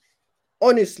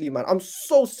 Honestly, man, I'm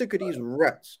so sick of these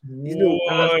rats. These little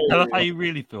Tell us how you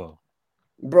really feel.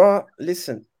 Bruh,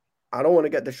 listen, I don't want to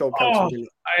get the show cancelled.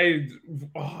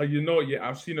 You know, yeah,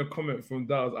 I've seen a comment from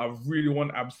Daz. I really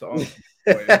want Abs to answer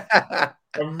this. I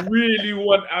really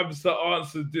want Abs to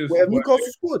answer this. Where Newcastle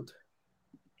scored.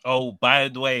 Oh, by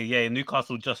the way, yeah,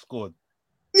 Newcastle just scored.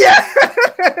 Yes,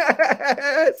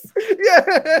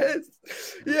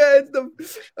 the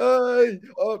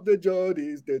of the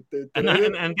Geordies.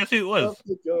 And guess who it was?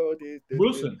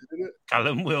 Wilson.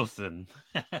 Callum Wilson.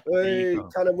 Hey,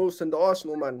 Callum Wilson, the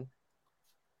Arsenal man.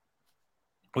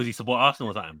 Was he support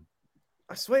Arsenal or something?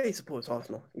 I swear he supports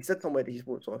Arsenal. He said somewhere that he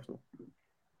supports Arsenal.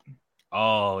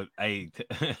 Oh, hey,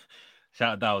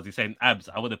 shout out. He's saying, Abs,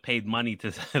 I would have paid money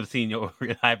to have seen your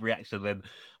live reaction when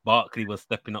Barkley was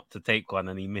stepping up to take one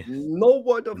and he missed. No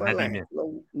word of a lie.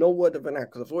 No word of a lie.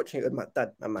 Because I was watching it with my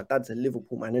dad, and my dad's a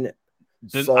Liverpool man, innit?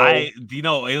 Do you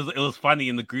know, it was funny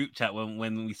in the group chat when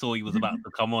we saw he was about to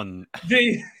come on.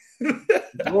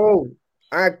 Bro,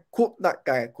 I cooked that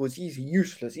guy because he's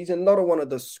useless. He's another one of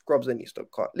the scrubs that needs to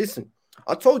cut. Listen,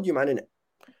 I told you, man, innit?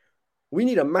 We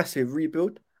need a massive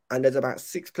rebuild, and there's about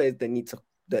 6 players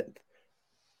that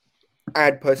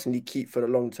I'd personally keep for the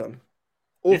long term.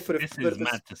 Or this is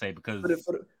mad to say because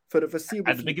for the foreseeable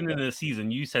at the beginning of the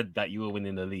season, you said that you were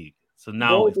winning the league. So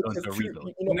now it's going to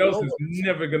rebuild. Nelson's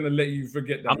never going to let you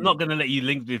forget that. I'm not going to let you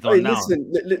link this on now.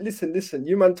 Listen.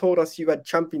 You man told us you had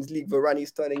Champions League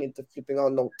Varanis turning into flipping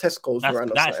out Tesco's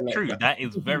Varane. That's true. Like that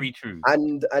is very true.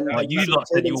 And you lot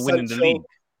said you were winning the league.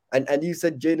 And you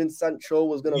said Jadon Sancho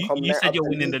was going to come. You said you're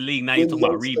winning the league. Now you're talking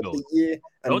about rebuild.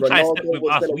 Don't try to step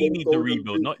with us. We need the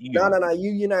rebuild, not you. No.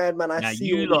 You United, man. I see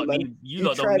you lot don't need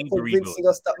the rebuild. Convincing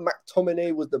us that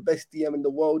McTominay was the best DM in the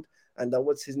world. And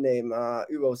what's his name?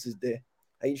 Who else is there?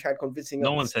 And you tried convincing us.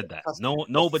 No one said that.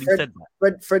 Nobody said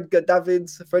that. Fred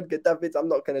Gadavids. I'm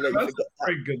not going to let you forget that.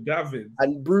 Fred Gadavids.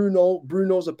 And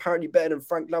Bruno's apparently better than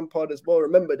Frank Lampard as well.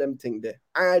 Remember them thing there.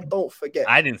 I don't forget.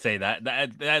 I didn't say that.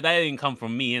 That didn't come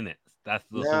from me, innit? That's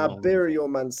Barry, your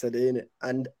man said it, innit?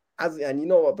 And you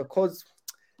know what?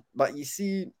 But you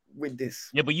see with this.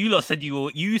 Yeah, but you lot said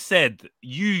you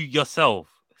yourself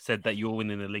said that you were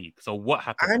winning the league. So what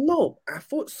happened? I know. I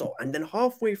thought so. And then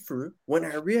halfway through, when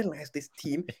I realized this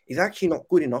team is actually not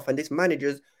good enough and this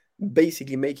manager's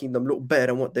basically making them look better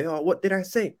than what they are, what did I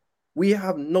say? We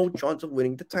have no chance of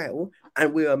winning the title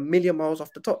and we're a million miles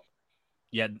off the top.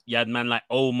 You had man like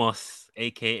Omos,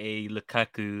 a.k.a.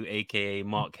 Lukaku, a.k.a.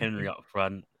 Mark Henry up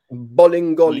front.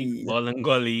 Bolingoli,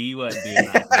 he weren't doing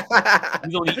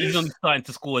that. he's only starting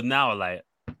to score now, like.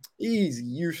 He's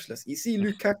useless. You see,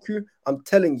 Lukaku, I'm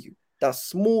telling you, that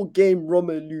small game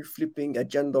Romelu flipping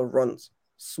agenda runs.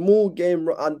 Small game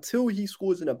until he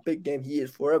scores in a big game, he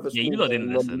is forever. Yeah, you lot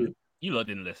didn't listen. You lot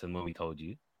didn't listen when we told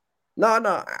you. No,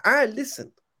 I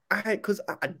listened. Because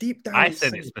I deep down. I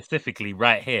said it specifically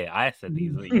right here. I said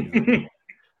these.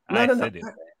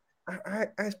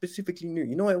 I specifically knew.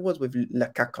 You know what it was with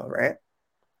Lukaku, right?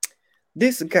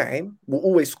 This guy will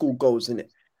always score goals in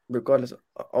it. Regardless of,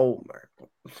 oh my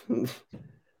god.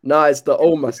 Nah, it's the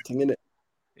Omas thing, innit?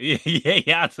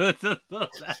 Yeah.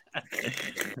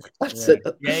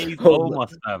 He's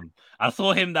almost I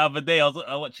saw him the other day. I was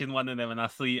watching one of them and I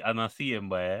see him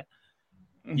where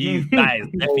that is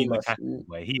definitely Lukaku,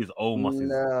 where he is almost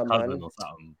his cousin or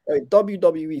something. Hey,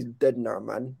 WWE is dead now,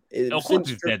 man. Of course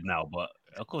it's dead now, but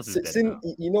of course it's dead now.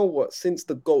 You know what? Since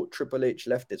the GOAT Triple H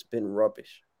left, it's been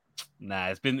rubbish. Nah,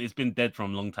 it's been dead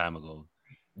from a long time ago.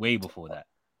 way before that.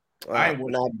 I ain't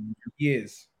watched Nah, him in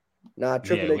years.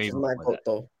 Triple Yeah, H way is my before god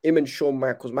though. Him and Shawn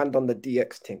Michaels, man, done the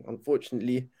DX thing.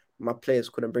 Unfortunately, my players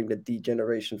couldn't bring the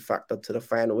degeneration factor to the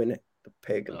final, innit? The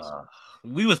pagans.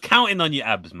 We was counting on you,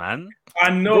 Abs, man. I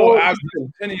know. Bro, I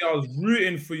was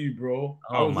rooting for you, bro.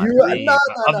 Oh my You- days. nah,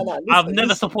 I've listen, never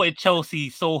listen. supported Chelsea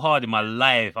so hard in my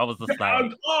life. I was just like,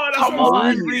 that's come what I'm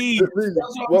on, saying. Reed. Really?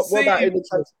 That's what I'm What about saying.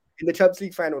 in the Champions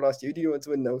League final last year? Who did you want to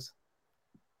win those?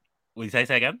 What did you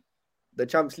say again? The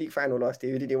Champions League final last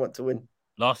year. Who did you want to win?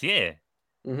 Last year.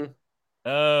 Yeah,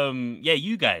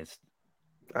 you guys.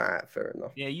 Fair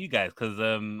enough. Yeah, you guys, because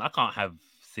I can't have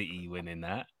City winning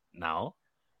that now.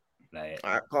 Like,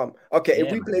 Calm. Okay, if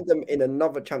Yeah, we man. played them in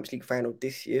another Champions League final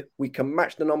this year, we can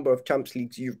match the number of Champions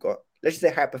Leagues you've got. Let's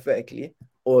say hypothetically,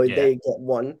 or Yeah. they get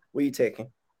one. What are you taking?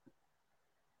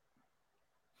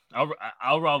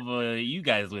 I'll rather you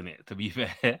guys win it. To be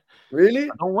fair, Really?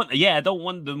 I don't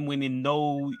want them winning.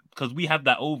 No, because we have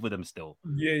that over them still.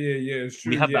 Yeah. It's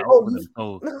true. We have yeah. that Oh, over them.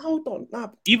 So No, hold on. Nah,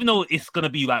 even though it's gonna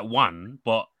be like one,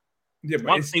 but Yeah, but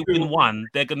once it's they still- win one,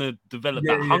 they're gonna develop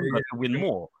Yeah, that yeah, hunger yeah. to win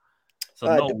more. So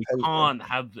That no, depends, we can't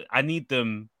have. I need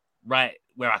them right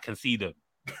where I can see them.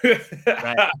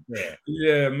 Right there.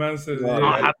 Yeah, man says. No, I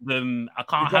yeah. can't have them. I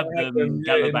can't You have can't have them them,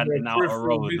 yeah, in the gallivanting out a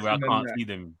peripheral road where I vision and can't that. see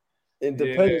them. it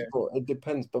depends, bro. It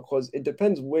depends because it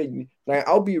depends where you. Like,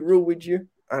 I'll be real with you.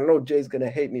 I know Jay's gonna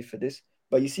hate me for this,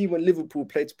 but you see, when Liverpool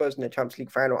played Spurs in the Champions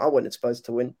League final, I wanted Spurs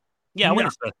to win. Yeah, I Nah.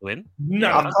 want Spurs to win. No,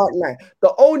 I can't lie.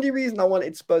 The only reason I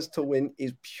wanted Spurs to win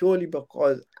is purely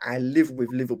because I live with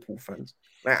Liverpool fans.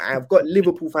 Like, I've got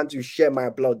Liverpool fans who share my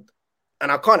blood,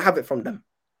 and I can't have it from them.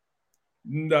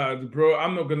 Nah, bro,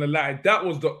 I'm not gonna lie. That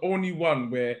was the only one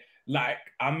where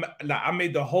I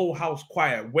made the whole house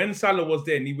quiet when Salah was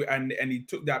there and he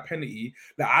took that penalty.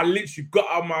 Like, I literally got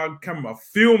out my camera,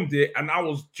 filmed it, and I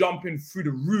was jumping through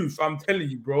the roof. I'm telling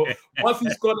you, bro. Once he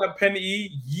scored that penalty,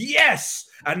 yes,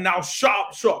 and now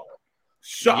shut up.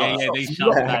 Yeah, they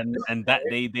shut up and that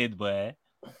they did, boy.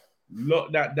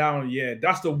 Lock that down. Yeah,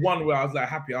 that's the one where I was like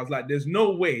happy. I was like, there's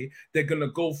no way they're gonna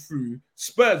go through.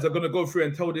 Spurs are gonna go through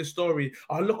and tell this story.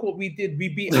 Oh, look what we did. We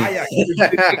beat Ajax.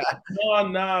 No.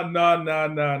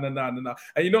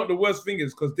 And you know what the worst thing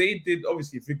is? Because they did,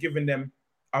 obviously, if you're giving them,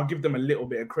 I'll give them a little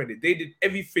bit of credit. They did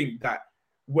everything that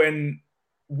when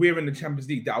we're in the Champions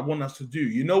League that I want us to do.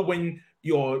 You know, when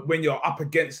you're up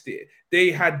against it,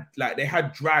 they had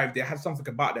drive, they had something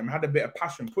about them, had a bit of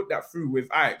passion. Put that through with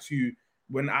Ajax, who.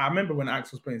 I remember when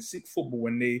Ajax was playing sick football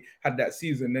when they had that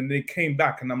season, and they came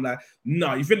back, and I'm like,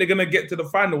 no, you think they're gonna get to the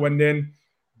final, and then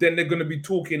they're gonna be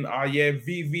talking,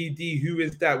 VVD, who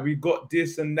is that? We got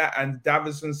this and that, and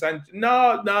Davinson Sanchez.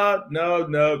 No,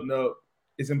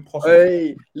 it's impossible.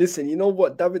 Hey, listen, you know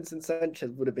what? Davinson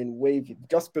Sanchez would have been wavy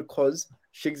just because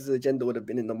Shiggs' agenda would have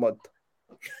been in the mud.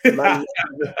 Imagine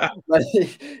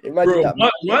Bro,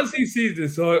 that. once he sees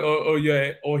this, or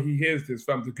he hears this,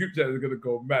 fam, the group chat is gonna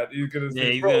go mad. He's gonna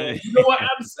say, he's bro, gonna- you know what Am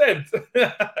said?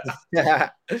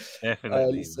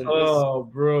 Definitely. Listen, Oh,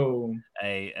 bro.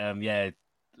 Hey, yeah.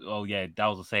 Oh, yeah.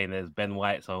 Dowles was saying there's Ben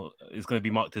White, so it's going to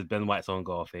be marked as Ben White's own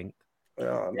goal, I think.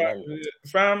 Oh, man.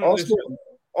 Fam,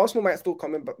 Arsenal might still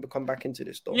come back into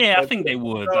this, though. Yeah, I think they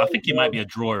would. I think it might be a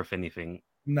draw, if anything.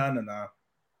 No.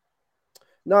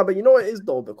 No, but you know what it is,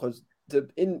 though, because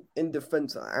in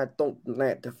defense, I don't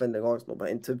like defending Arsenal,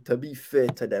 but to be fair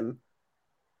to them,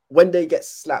 when they get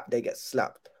slapped, they get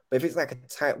slapped. But if it's like a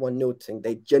tight 1-0 thing,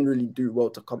 they generally do well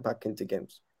to come back into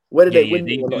games. Whether they win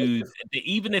or not.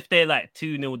 Even if they're like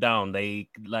 2-0 down, they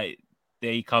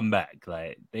come back.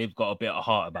 Like, they've got a bit of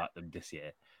heart about them this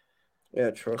year.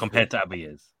 Yeah, true. Compared to other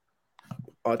years.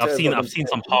 I've I've seen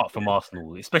some heart from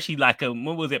Arsenal, especially like when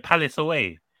was it, Palace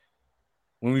away?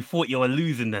 When we thought you were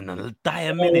losing then a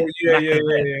dire minute.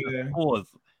 Yeah. Pause.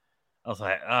 I was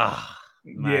like,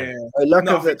 man. Yeah.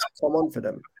 Lacazette's come on for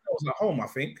them. It was at home, I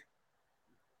think.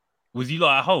 Was you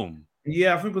lot at home?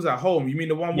 Yeah, I think it was at home. You mean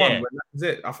the 1-1? Yeah. That's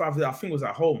it. I think it was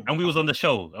at home. And we was on the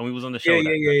show. Yeah.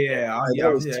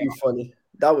 That was too funny.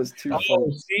 That was too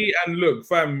funny. See, and look,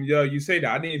 fam, you say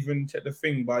that. I didn't even check the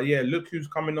thing, but yeah, look who's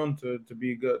coming on to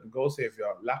be good, the goal savior,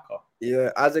 Laka. Yeah,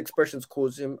 as expressions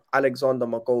calls him, Alexander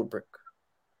McGoldrick.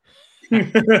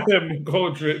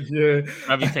 Goldrick, yeah.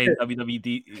 Ravi saying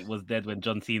WWD was dead when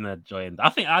John Cena joined.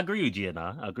 I agree with you,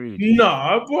 nah. I agree with you.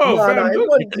 Nah, bro. No, fam, it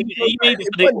wasn't- He made it.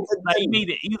 it wasn't- He made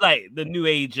it. He's like the new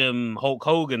age Hulk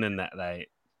Hogan and that. Like,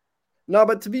 No,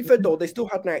 but to be fair though, they still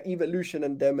had like Evolution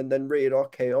and them, and then Rated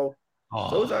RKO.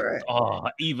 So it was alright.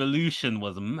 Evolution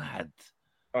was mad.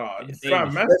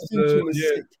 fam, man, Evolution was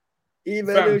sick.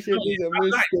 Evolution is a I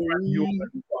like mystery.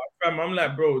 fam, I'm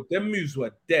like, bro, them moves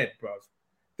were dead, bro.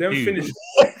 Then Dude. finished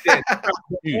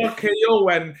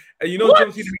RKO and you know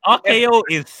John Cena. RKO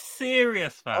is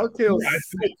serious, fam. Okay,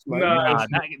 man.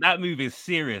 Nah, that move is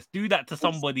serious. Do that to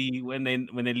somebody when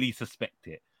they least suspect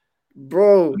it.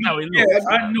 Bro. That's how it Yeah, looks.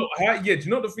 I know. Do you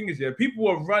know what the thing is? Yeah, people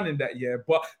were running that, yeah,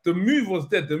 but the move was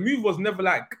dead. The move was never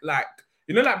like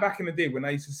you know, like back in the day when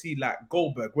I used to see like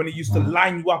Goldberg when he used to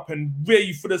line you up and rear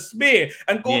you for the spear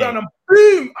and go down and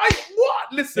boom.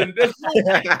 What? Listen, there's no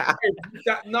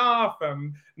that. Nah,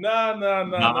 fam.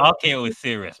 Nah. RKO is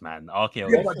serious, man. RKO.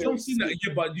 Yeah, but John Cena.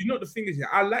 Yeah, but you know what the thing is? Yeah,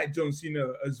 I like John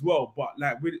Cena as well. But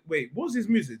like, wait, what was his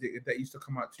music that used to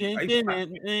come out to?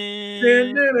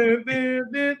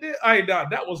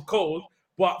 That was cold.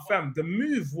 But fam, the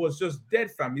move was just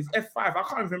dead, fam. It's F5. I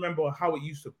can't even remember how it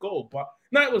used to go, but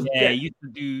no, it was dead. He used to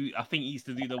do. I think he used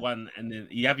to do the one, and then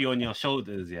you have you on your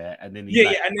shoulders, and then and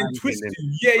then twist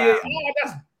you. Yeah. Oh,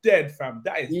 that's dead, fam.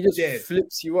 That is he just dead.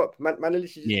 flips you up, man. Literally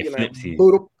just flips you.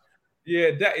 Boop.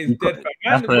 Yeah, that is dead,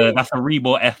 fam. That's a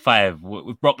Reebok F5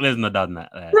 with Brock Lesnar done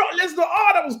that. Brock Lesnar,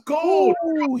 that was gold.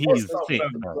 He's sick,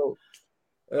 bro.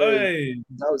 I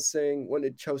was saying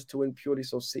wanted Chelsea to win purely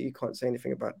so City can't say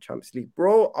anything about the Champions League,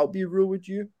 bro. I'll be real with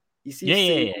you. You see,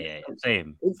 yeah.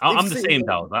 Same. I'm the same,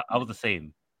 though. I was the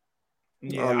same.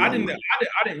 Yeah, I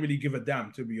didn't really give a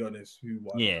damn, to be honest, who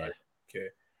won. Yeah. Okay.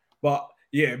 But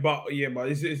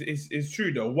it's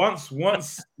true though. Once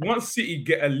City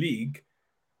get a league,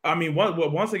 I mean,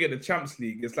 once they get the Champions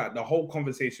League, it's like the whole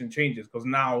conversation changes because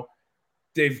now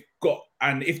they've got,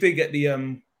 and if they get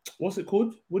the what's it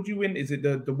called? Would you win? Is it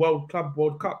the World Cup?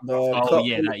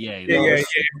 Yeah.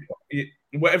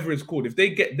 Whatever it's called. If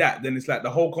they get that, then it's like the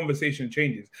whole conversation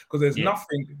changes because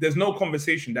there's no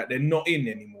conversation that they're not in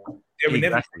anymore. They're in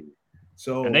everything.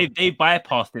 So and they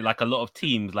bypassed it like a lot of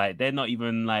teams. Like they're not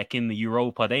even like in the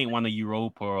Europa. They ain't won a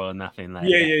Europa or nothing like that.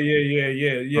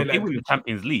 Yeah. They win the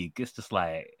Champions League. It's just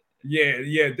like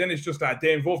Then it's just like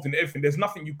they're involved in everything. There's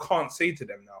nothing you can't say to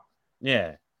them now.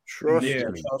 Yeah. Trust me,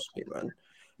 man.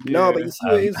 No, but you see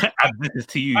what it is. This is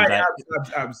to you.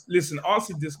 Abs. Listen,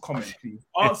 answer this comment, please.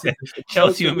 Answer this.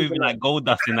 Chelsea were moving like gold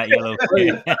dust in that yellow.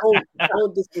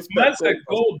 Man said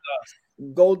gold dust.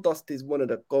 Gold Dust is one of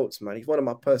the GOATs, man. He's one of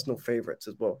my personal favorites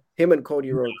as well. Him and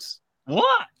Cody Rhodes.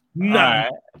 What? Nah.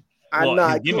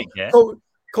 Gimmick, yeah?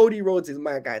 Cody Rhodes is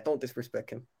my guy. Don't disrespect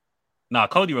him. Nah,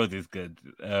 Cody Rhodes is good.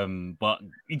 But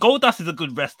Goldust is a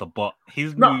good wrestler, but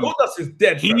his Goldust is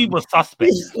dead. He was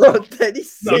suspect. He's not dead.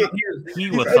 He's sick.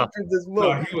 He was suspect. As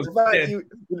well. He was dead. You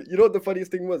know what the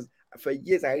funniest thing was? For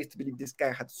years, I used to believe this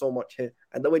guy had so much hair,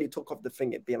 and then when he took off the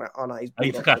thing, it'd be like, oh no, he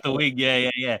took off the wig.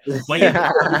 Yeah.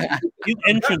 But his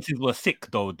entrances were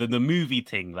sick though. The movie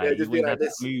thing, like just he like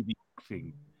that movie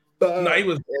thing. No, he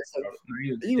was.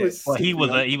 He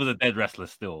was a dead wrestler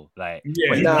still. Like,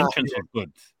 but his entrance was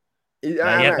good. He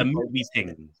had the movie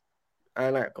thing. I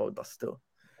like Goldust still.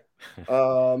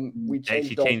 We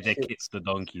changed their kits to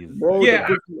donkeys. Bro,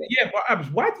 but Abs,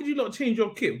 why did you not change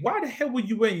your kit? Why the hell were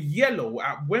you wearing yellow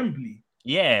at Wembley?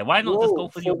 Yeah, why not just go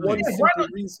for your one simple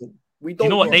reason? We don't. You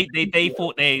know what? They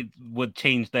thought they would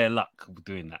change their luck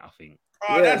doing that. I think.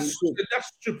 That's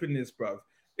stupidness, bro.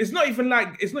 It's not even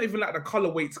like the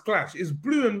colorweights clash. It's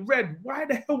blue and red. Why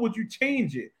the hell would you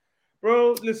change it,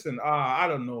 bro? Listen, I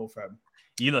don't know, fam.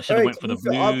 You lot should have went for the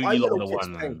blue. You lot would have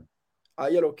won, man. Our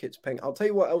yellow kit's pink. I'll tell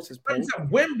you what else is pink.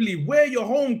 Wembley, wear your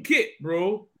home kit,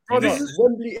 bro. This is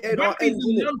Wembley in London.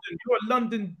 You're a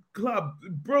London club,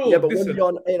 bro. Yeah, but Wembley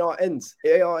on our ends.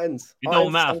 Our ends. It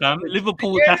don't matter, fam.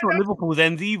 Liverpool. That's not Liverpool's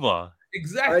ends either.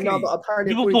 Exactly. I know, but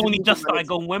apparently Liverpool only just started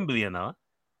going Wembley, you know.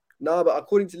 No, but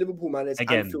according to Liverpool, man, it's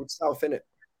Anfield South, innit?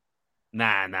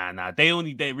 Nah.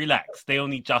 They relaxed. They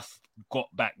only just got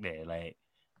back there, like.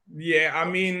 Yeah, I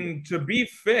mean, to be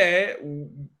fair,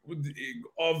 in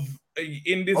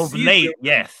this season, late,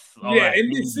 yes. In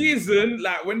this season,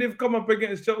 like when they've come up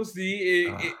against Chelsea,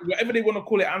 whatever they want to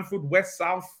call it, Anfield West,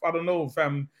 South, I don't know,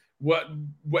 fam.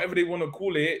 Whatever they want to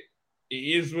call it, it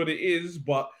is what it is.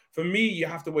 But for me, you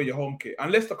have to wear your home kit.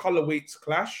 Unless the colorweights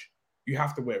clash, you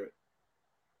have to wear it.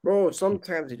 Bro,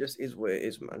 sometimes it just is what it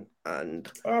is, man. And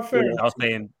fair enough.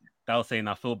 I was saying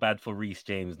I feel bad for Reece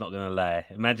James, not gonna lie.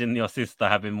 Imagine your sister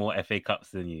having more FA Cups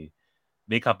than you.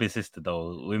 Big up his sister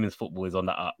though. Women's football is on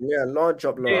the up. Yeah, large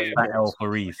up. That L for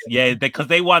Reece. Yeah, because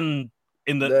they won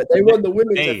in they won the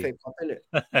women's FA Cup, innit?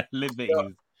 Liberties.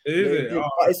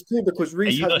 But it's cool because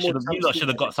Reece you lot should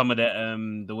have got some of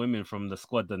the women from the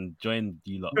squad and joined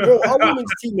you lot. Bro, our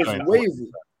women's team is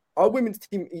wavy. Our women's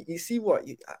team, you see what?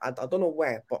 I don't know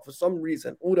where, but for some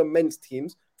reason, all the men's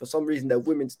teams, for some reason, their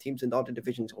women's teams in the other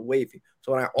divisions are wavy.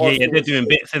 So when they're doing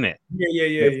bits, innit?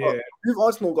 Yeah. We've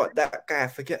Arsenal got that guy, I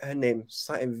forget her name,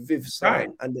 Viv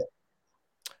something, and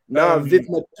Nah, Viv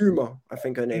Maduma, I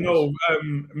think her name is. No,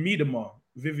 Miedema,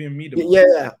 Vivian Miedema.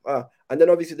 Yeah. And then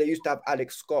obviously they used to have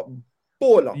Alex Scott,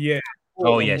 baller. Yeah.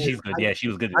 Oh yeah, she's good. Yeah, she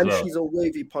was good as And well. she's a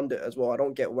wavy pundit as well. I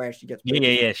don't get where she gets.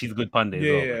 Yeah. She's a good pundit as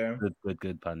Yeah. well.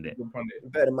 Good pundit. Good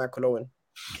pundit. Better than Michael Owen.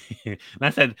 And I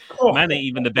said, man ain't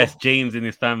even the best James in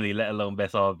his family, let alone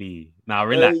best RB. Now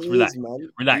relax. He is, man.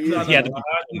 Relax. He is, He had a good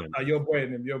performance. No, you're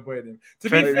boying him. To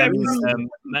Trent, be fair,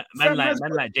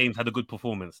 man like James had a good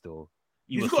performance still.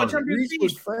 He's got a solid. Champions Reece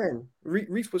was fine.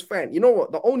 Reece was fine. You know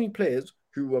what? The only players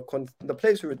who were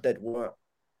dead were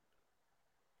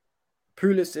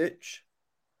Pulisic,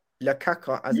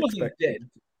 Lukaku, as He wasn't expected. dead.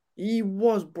 He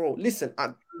was, bro. Listen,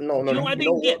 no. You know what I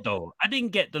didn't get though? I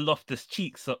didn't get the Loftus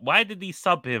Cheek. So why did he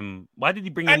sub him? Why did he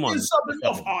bring him on? And sub him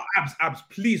off. Abs,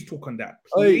 please talk on that.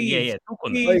 Hey, Please, talk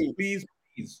on that. please.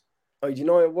 Oh, you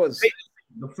know what it was?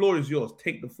 The floor is yours.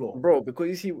 Take the floor, Bro,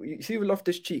 because you see with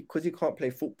Loftus Cheek, because he can't play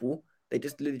football, they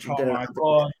just literally Oh didn't my have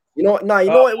God. You know what? Nah, you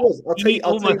know what it was? I'll tell He you.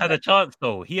 almost had a chance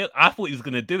though. I thought he was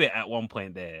gonna do it at one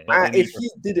point there. If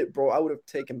he did it, bro, I would have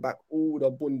taken back all the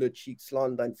bunda cheek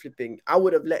slander and flipping. I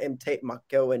would have let him take my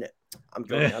girl in it. I'm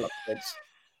joking. I love kids.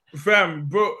 Fam,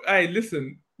 bro. Hey,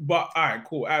 listen. But all right,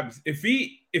 cool. Abs. If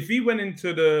he went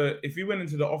into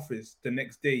the office the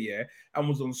next day, yeah, and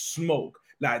was on smoke,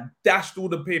 like dashed all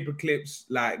the paper clips,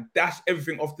 like dashed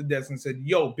everything off the desk, and said,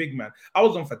 "Yo, big man, I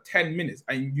was on for 10 minutes,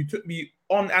 and you took me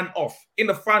on and off in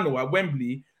the final at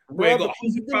Wembley, where Bro, got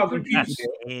 100,000 people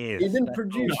there." He didn't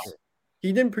produce.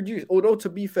 He didn't produce. Although to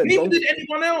be fair, Neither did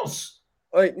anyone else.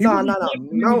 Nah.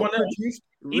 Anyone else.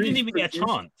 He didn't even get a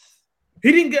chance.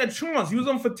 He didn't get a chance. He was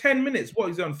on for 10 minutes. What,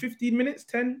 he's on 15 minutes?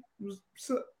 10? It was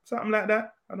something like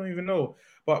that. I don't even know.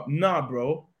 But nah,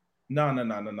 bro.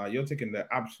 Nah. You're taking the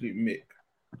absolute mick.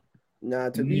 Nah,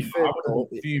 to be fair, bro,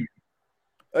 it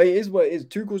is what it is.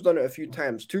 Tuchel's done it a few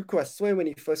times. Tuchel, I swear, when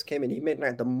he first came in, he made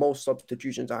like the most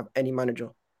substitutions out of any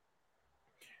manager.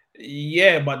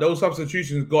 Yeah, but those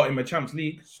substitutions got him a Champions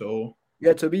League, so...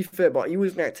 Yeah, to be fair, but he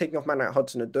was like taking off man like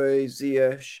Hudson-Odoi,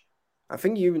 Ziyech. I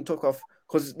think he even took off...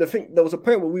 Because there was a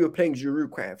point where we were playing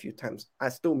Giroud quite a few times. I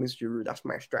still miss Giroud. That's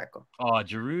my striker. Oh,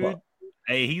 Giroud.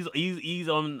 Hey, he's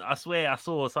on. I swear, I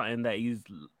saw something that he's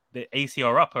the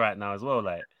ACR upper right now as well.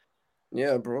 Like,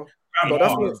 yeah, bro. But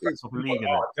that's what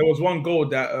there was one goal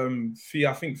that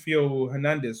I think Theo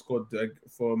Hernandez scored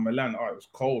for Milan. Oh, it was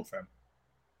cold, fam.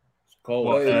 It's cold.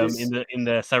 What, in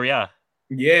the Serie A?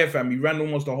 Yeah, fam. He ran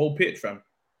almost the whole pitch, fam.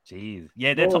 Jeez.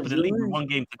 Yeah, they're top of the league with one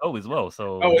game to go as well.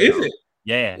 So. Oh, is it?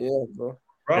 Yeah, bro.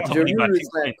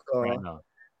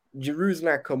 Giroud's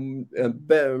like a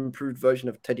better improved version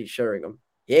of Teddy Sheringham.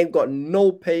 He ain't got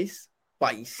no pace,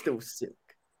 but he's still sick.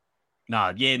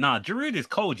 Giroud is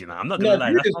cold, you know. I'm not gonna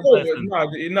lie.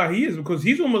 He is, because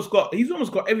he's almost got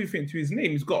everything to his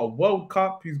name. He's got a World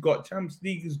Cup, he's got Champions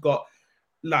League, he's got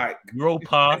like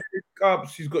Europa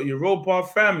Cups, he's got Europa,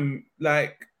 fam.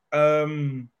 Like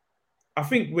I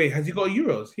think has he got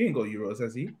Euros? He ain't got Euros,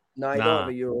 has he? No, he don't have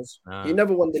the Euros. He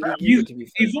never won the league.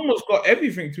 He's almost got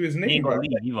everything to his name. He ain't got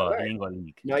league either. He ain't got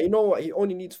league. Now you know what? He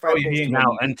only needs 5 goals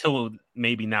now until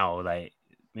maybe now, like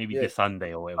maybe this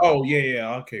Sunday or whatever. Oh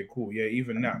yeah. Okay, cool. Yeah,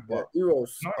 even that. But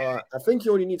Euros. I think he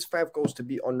only needs 5 goals to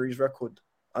beat Henry's record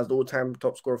as the all-time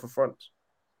top scorer for France.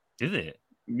 Is it?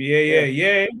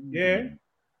 Yeah.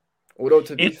 Although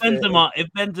if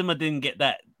Benzema didn't get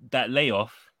that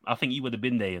layoff, I think he would have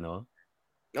been there. You know.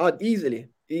 Easily.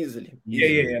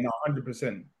 Yeah, no,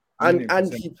 100%. And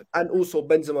also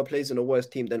Benzema plays in a worse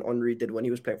team than Henry did when he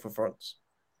was playing for France.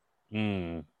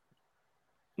 Well,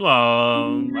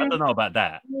 I don't know about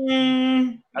that.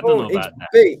 I don't know about that.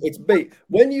 It's bait.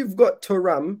 When you've got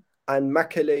Thuram and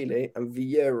Makelele and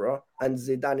Vieira and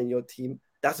Zidane in your team,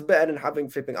 that's better than having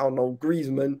flipping, I don't know,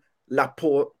 Griezmann,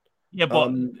 Laporte. Yeah,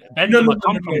 but Benzema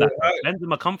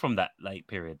come from that like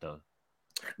period though.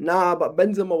 Nah, but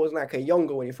Benzema was like a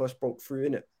younger when he first broke through,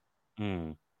 innit?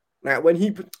 Like when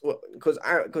because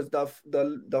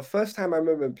the first time I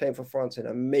remember him playing for France in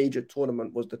a major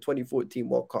tournament was the 2014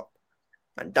 World Cup,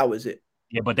 and that was it.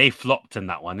 Yeah, but they flopped in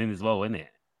that one in as well, innit?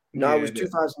 No, it was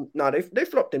 2000. No, they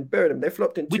flopped in Birmingham. They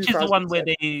flopped in. Which is the one where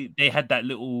they had that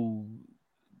little.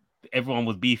 Everyone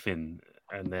was beefing,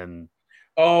 and then.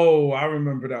 Oh, I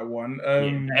remember that one.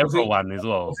 Everyone as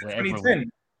well.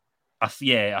 2010. I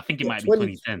think it might be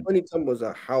 2010. 2010 was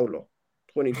a howler.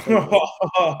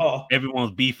 2010.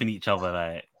 Everyone's beefing each other,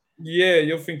 like. Yeah,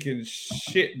 you're thinking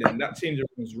shit. Then that change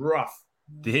was rough.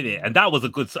 Did it? And that was a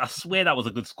good. I swear that was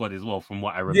a good squad as well, from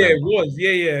what I remember. Yeah, it was.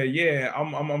 Yeah.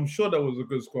 I'm sure that was a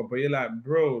good squad, but you're like,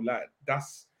 bro, like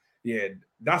that's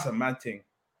a mad thing.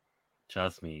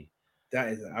 Trust me. That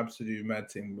is an absolute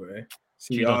mad thing, bro.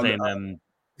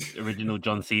 Original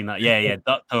John Cena. Yeah.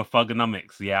 Dr.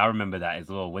 Thugonomics. Yeah, I remember that as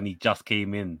well. When he just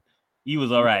came in, he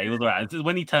was all right. He was all right. It's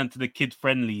when he turned to the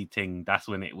kid-friendly thing, that's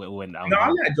when it went down. No, I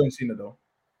like John Cena though.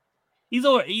 He's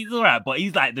all right, but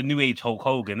he's like the new age Hulk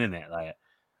Hogan, isn't it? Like,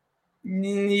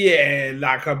 Yeah,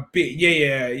 like a bit.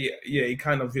 Yeah. He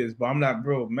kind of is, but I'm like,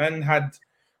 bro, man had.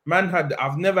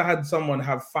 I've never had someone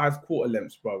have 5 quarter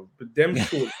lengths, bro. But them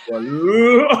shorts were,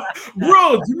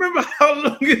 bro. Do you remember how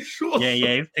long his shorts?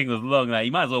 Yeah. His thing was long. Like,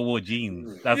 he might as well wore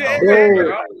jeans. That's how.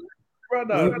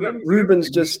 Brother.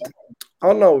 Ruben's just.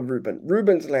 Oh no,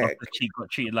 Ruben's like She got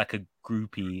treated like a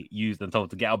groupie, used and told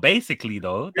to get out. Basically,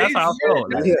 though, that's how I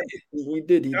felt. Like, he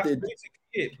did. That's basically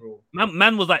it, bro.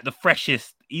 Man was like the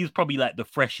freshest. He's probably like the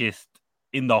freshest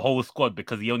in the whole squad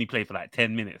because he only played for like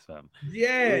 10 minutes, fam.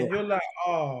 Yeah, you're like,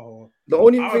 oh. The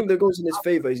only thing that goes in his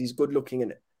favor is he's good looking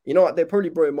in it. You know what? They probably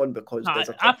brought him on because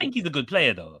I think he's a good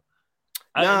player though.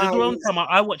 The one time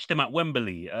I watched him at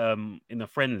Wembley, in a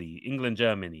friendly,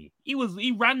 England-Germany.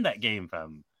 He ran that game,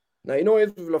 fam. Now you know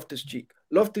with Loftus-Cheek.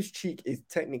 Loftus-Cheek is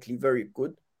technically very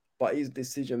good, but his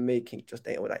decision making just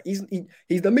ain't all that. He's the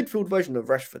midfield version of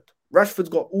Rashford. Rashford's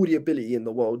got all the ability in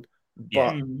the world,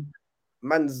 but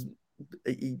man's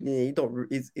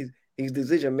his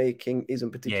decision making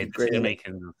isn't particularly great. Decision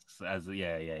making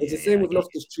It's the same with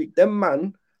Loftus-Cheek. Them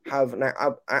man have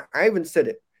I even said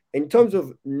it in terms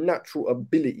of natural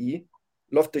ability.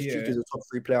 Loftus-Cheek is a top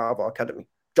 3 player of our academy.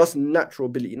 Just natural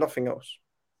ability, nothing else.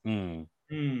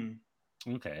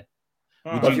 Okay.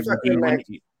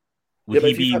 Would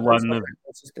he be one of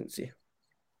consistency?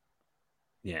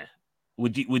 Yeah.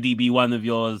 Would he be one of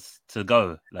yours to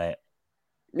go? Like,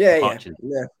 yeah.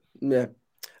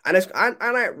 And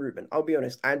I like Ruben. I'll be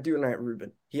honest. I do like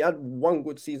Ruben. He had one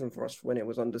good season for us when it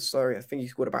was under Surrey. I think he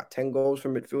scored about 10 goals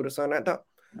from midfield or something like that.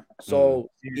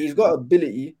 So he's got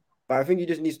ability, but I think he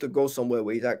just needs to go somewhere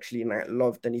where he's actually like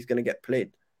loved and he's gonna get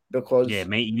played. Because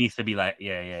mate, he needs to be like,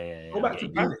 Go back to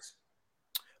Palace.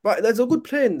 But there's a good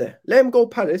player in there. Let him go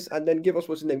Palace and then give us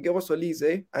what's his name. Give us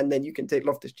Elise, and then you can take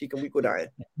Loftus-Cheek and we go down.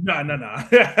 Nah.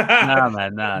 Nah,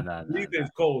 man.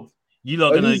 Elise's cold. You're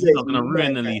not gonna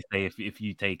ruin Elise if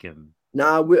you take him.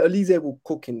 Nah, Elise will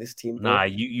cook in this team. Bro. Nah,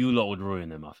 you lot would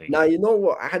ruin him, I think. Nah, you know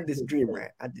what? I had this dream,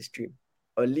 right?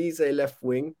 Elise left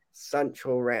wing,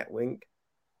 Sancho right wing,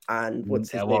 and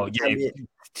what's his name? Yeah,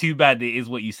 too bad it is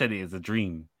what you said it is a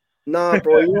dream. Nah,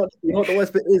 bro, you know what the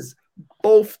worst bit is?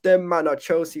 Both them man are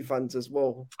Chelsea fans as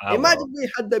well. Imagine we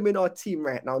had them in our team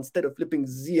right now instead of flipping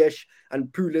Ziyech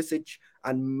and Pulisic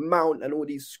and Mount and all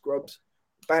these scrubs.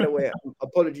 By the way,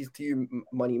 apologies to you,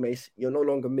 Money Mace. You're no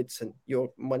longer Midson.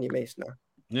 You're Money Mace now.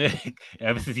 Yeah,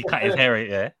 ever since he cut his hair,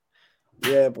 yeah.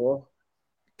 Yeah, bro.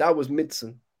 That was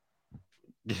Midson.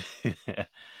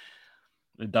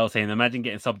 That was saying, imagine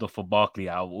getting subbed off for Barkley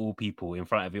out of all people in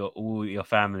front of all your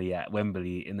family at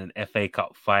Wembley in an FA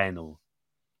Cup final.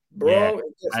 Bro,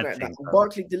 it's like that.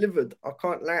 Barkley delivered. I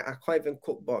can't lie. I can't even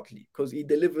cook Barkley because he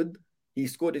delivered. He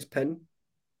scored his pen,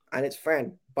 and it's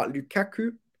fine. But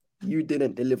Lukaku, you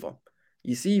didn't deliver.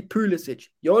 You see, Pulisic,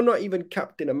 you're not even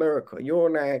Captain America. You're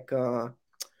like,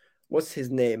 what's his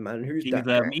name, man? Who's that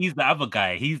guy? He's the other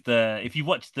guy. He's the. If you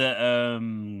watch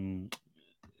the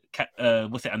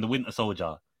what's it? And the Winter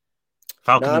Soldier,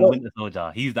 Falcon and the Winter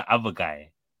Soldier. He's the other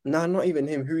guy. Nah, not even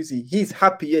him. Who's he? He's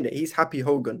Happy in it. He's Happy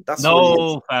Hogan. That's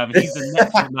fam. He's the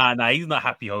next. Nah. He's not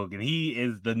Happy Hogan. He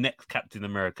is the next Captain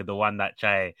America, the one that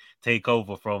try take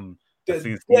over from. That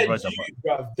he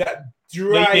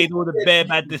made all the bare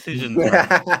bad decisions. Bro.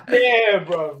 Yeah,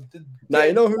 bro. Now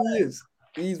you know who he is.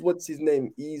 He's what's his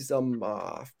name? He's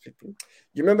flipping.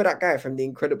 You remember that guy from The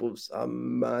Incredibles?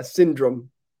 Syndrome.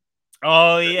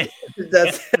 Oh yeah.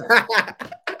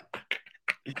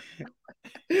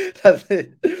 That's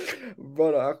it.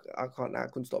 Brother, I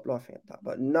couldn't stop laughing at that.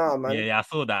 But nah, man. Yeah, I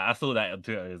saw that on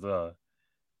Twitter as well.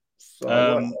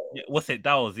 So what's it?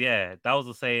 Dowles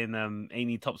was saying ain't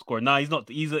he top scorer? No, he's not.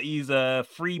 He's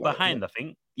 3 behind, I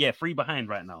think. Yeah, 3 behind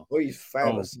right now. Oh, he's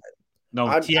famous.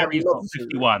 No, Thierry's got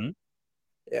 51.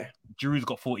 Yeah. Giroud's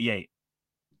got 48.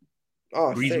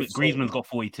 Oh, Griezmann's got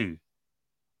 42.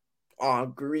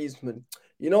 Oh, Griezmann.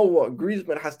 You know what?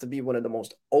 Griezmann has to be one of the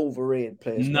most overrated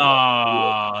players.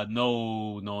 Nah,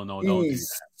 no. Don't do that.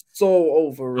 So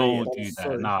overrated. Don't do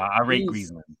that. Nah, I rate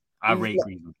Griezmann.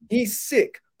 Griezmann. He's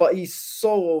sick, but he's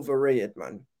so overrated,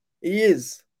 man. He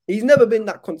is. He's never been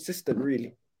that consistent,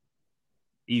 really.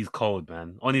 He's cold,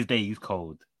 man. On his day, he's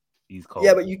cold.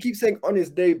 Yeah, but you keep saying on his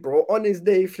day, bro. On his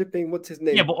day, flipping, what's his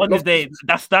name? Yeah, but on his day,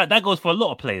 that goes for a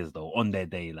lot of players, though, on their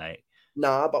day, like.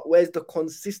 Nah, but where's the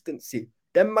consistency?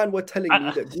 Them man were telling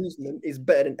me that Griezmann is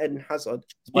better than Eden Hazard.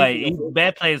 Wait,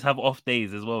 bare players have off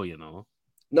days as well, you know.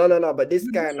 No. But this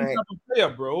He's guy, a like, type of player,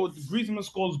 bro. Griezmann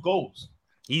scores goals.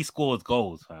 He scores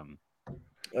goals, fam.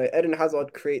 Eden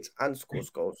Hazard creates and scores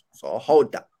goals. So I'll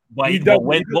hold that. But, He but does-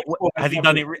 when he does score has he his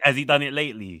done numbers. it? Has he done it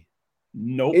lately?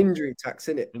 Nope. Injury tax,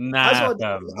 innit? Nah, Hazard,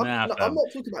 fam. I'm Nah, not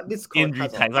talking about this card. Injury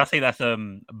Hazard. tax. I say that's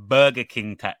Burger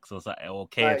King tax or something, or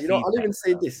KFC. You know, I'll tax. even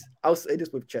say this. I'll say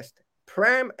this with chest.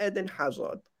 Prime Eden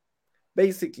Hazard.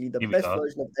 Basically, the Here we best go.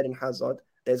 version of Eden Hazard.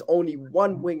 There's only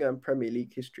one winger in Premier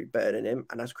League history better than him,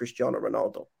 and that's Cristiano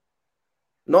Ronaldo.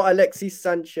 Not Alexis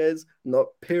Sanchez, not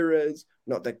Pires,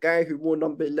 not the guy who wore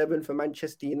number 11 for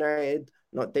Manchester United,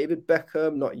 not David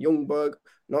Beckham, not Youngberg,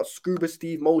 not Scuba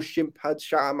Steve, Mo Shimpad.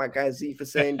 Shout out my guy Z for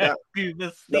saying that.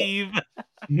 Scuba Steve.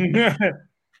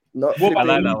 Not What I like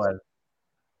flipping. that one.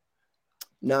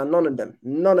 Nah, none of them.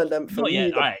 None of them. For No, yeah,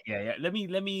 me, all right, yeah. Let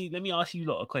me ask you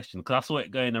a lot of questions because I saw it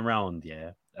going around.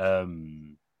 Yeah.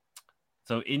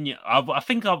 So I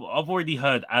think I've already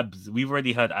heard Abs. We've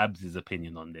already heard Abs'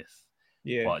 opinion on this.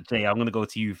 Yeah. But Jay, I'm gonna go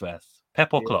to you first.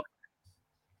 Pep or Klopp?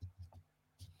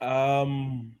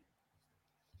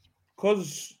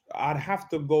 Because I'd have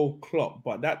to go Klopp,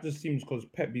 but that just seems because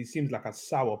Pep, he seems like a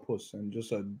sourpuss and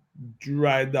just a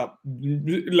dried up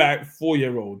like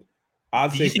 4-year-old.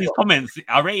 I'd Did say you see his Klopp. comments?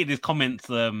 I rated his comments.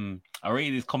 I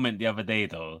rated his comment the other day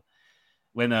though,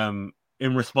 when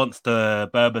in response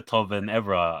to Berbatov and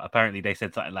Evra, apparently they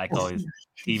said something like, "Oh, his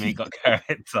teammate got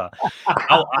character."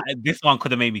 This one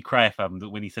could have made me cry, fam.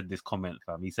 When he said this comment,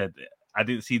 fam, he said, "I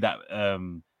didn't see that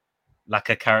like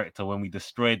a character when we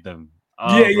destroyed them."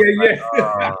 Yeah.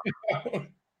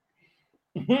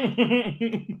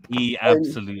 He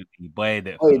absolutely buyed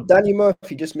it. Oh, fam. Danny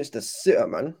Murphy just missed a sitter,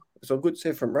 man. It's a good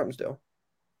save from Ramsdale.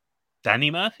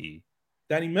 Danny Murphy.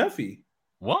 Danny Murphy.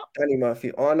 What? Danny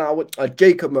Murphy. Oh, no,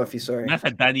 Jacob Murphy, sorry. I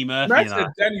said Danny Murphy. I and said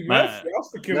Danny Murphy. I was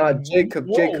thinking, Nah, Jacob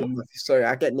whoa. Murphy, sorry.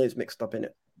 I get names mixed up in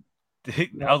it.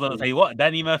 I was gonna say what?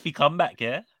 Danny Murphy come back,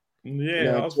 yeah? Yeah,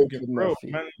 No, I was Jacob thinking, bro,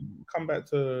 Murphy. man, come back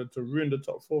to ruin the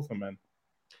top four for man.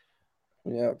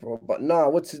 Yeah, bro. But nah,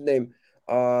 what's his name?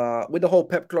 With the whole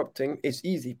Pep Klopp thing, it's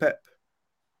easy, Pep.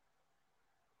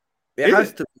 It Is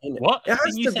has it? to be, innit? What? It has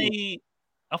Didn't you to be. say?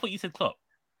 I thought you said Klopp.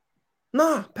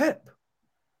 Nah, Pep.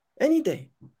 Any day.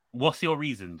 What's your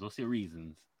reasons? What's your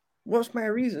reasons? What's my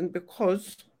reason?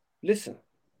 Because, listen,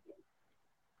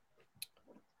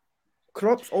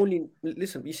 Klopp's only,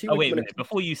 listen, you see Oh when wait a it minute!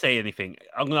 Before you say anything,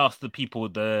 I'm gonna ask the people,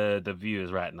 the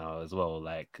viewers right now as well.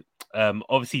 Like,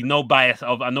 obviously no bias.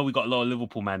 I know we got a lot of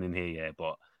Liverpool man in here, yeah,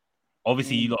 but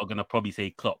obviously you lot are gonna probably say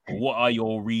Klopp. But what are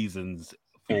your reasons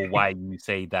for why you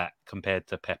say that compared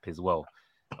to Pep as well?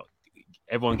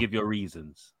 Everyone, give your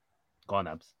reasons. Go on,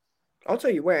 Abs. I'll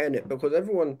tell you where in it, because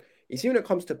everyone, you see when it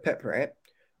comes to Pep, right?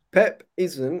 Pep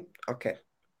isn't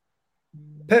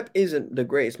the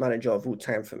greatest manager of all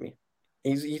time for me.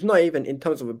 He's not even, in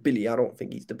terms of ability, I don't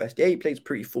think he's the best. Yeah, he plays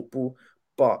pretty football,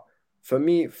 but for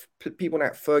me, people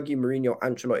like Fergie, Mourinho,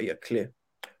 Ancelotti are clear.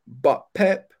 But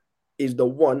Pep is the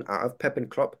one out of Pep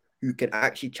and Klopp who can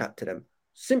actually chat to them.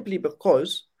 Simply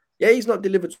because, yeah, he's not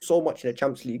delivered so much in the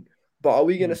Champions League, but are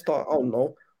we going to start, I don't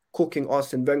know, cooking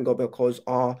Arsene Wenger because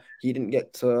he didn't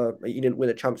win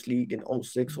the Champions League in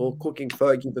 2006, or cooking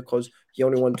Fergie because he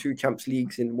only won 2 Champions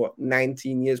Leagues in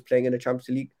 19 years playing in the Champions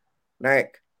League?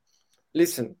 Like,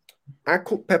 listen, I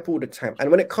cook Pep all the time,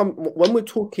 and when we're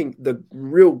talking the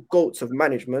real goats of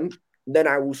management, then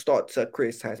I will start to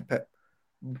criticize Pep.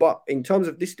 But in terms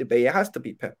of this debate, it has to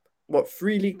be Pep.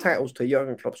 3 league titles to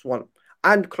Jurgen Klopp's 1,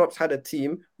 and Klopp's had a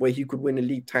team where he could win a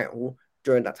league title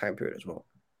during that time period as well.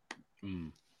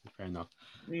 Fair enough.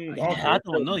 Okay. I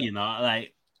don't know,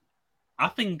 like, I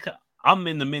think I'm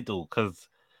in the middle because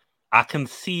I can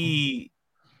see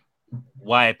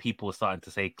why people are starting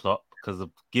to say Klopp, because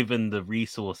of given the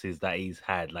resources that he's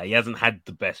had. Like, he hasn't had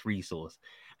the best resource,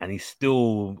 and he's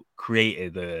still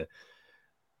created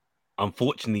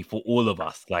unfortunately for all of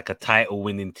us, like a title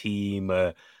winning team,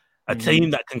 a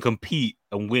team that can compete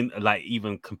and win, like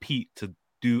even compete to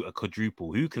do a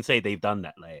quadruple. Who can say they've done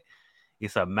that? Like,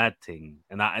 it's a mad thing,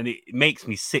 and it makes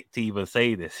me sick to even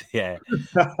say this. Yeah,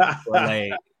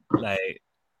 but like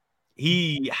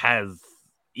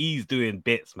he's doing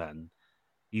bits, man.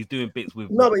 He's doing bits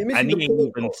with, No, but you're missing and he the ain't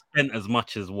point, even spent as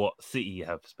much as what City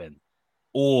have spent,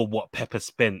 or what Pep has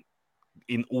spent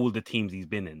in all the teams he's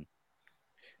been in.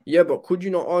 Yeah, but could you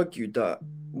not argue that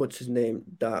when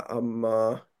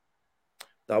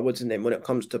it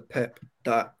comes to Pep,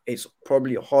 that it's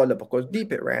probably harder because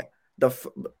deep it, right?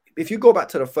 If you go back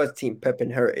to the first team Pep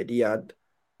inherited, he had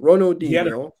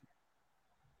Ronaldinho.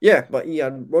 Yeah, but he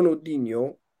had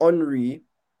Ronaldinho, Henry,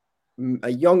 a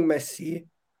young Messi,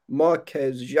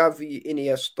 Marquez, Xavi,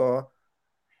 Iniesta,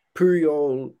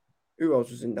 Puyol, Who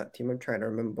else was in that team? I'm trying to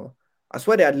remember. I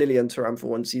swear they had Lilian Thuram for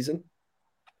one season.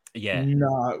 Yeah.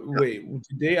 Nah, wait.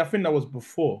 Today, I think that was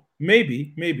before.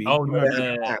 Maybe. Oh, You no, might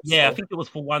be- yeah, I think it was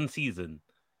for one season.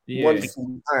 yeah. One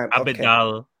season. Okay.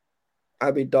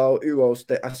 Abidal, Who else?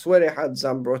 I swear they had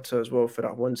Zambrotta as well for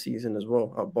that one season as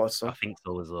well at Barca. I think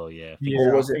so as well. Yeah. Yeah,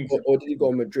 Or was I it? think so. Or did he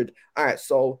go Madrid? All right.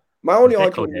 So my only Deco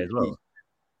argument there as well.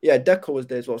 yeah, Deco was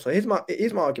there as well. So here's my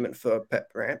argument for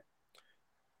Pep, right?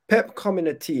 Pep come in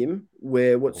a team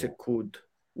where what's it called?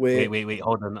 Where Wait,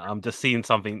 hold on. I'm just seeing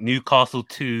something. Newcastle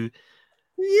 2.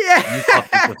 yeah,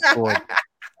 Newcastle just scored.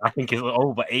 I think it's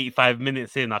over 85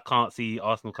 minutes in. I can't see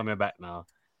Arsenal coming back now.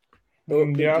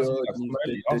 Yeah,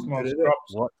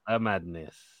 What a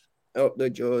madness. up the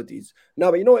Geordies. No,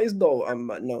 but you know what is though?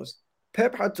 No,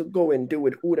 Pep had to go and deal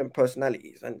with all them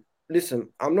personalities. And listen,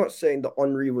 I'm not saying that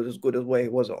Henry was as good as where he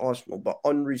was at Arsenal, but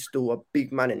Henry's still a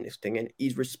big man in this thing, and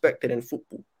he's respected in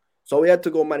football. So he had to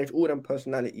go manage all them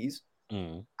personalities,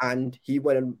 and he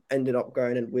went and ended up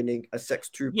going and winning a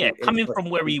Sex-2. Yeah, coming from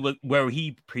where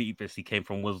he previously came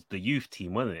from was the youth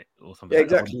team, wasn't it, or something? Yeah, like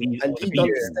that? exactly. And he done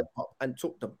the step up and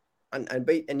took them. And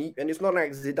it's not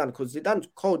like Zidane, because Zidane's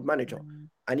cold manager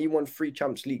and he won 3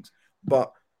 Champions Leagues.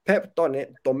 But Pep done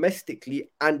it domestically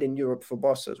and in Europe for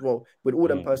Barca as well, with all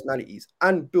them personalities,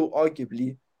 and built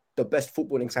arguably the best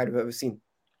footballing side I've ever seen.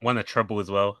 Won a treble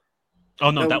as well. Oh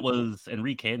no, that was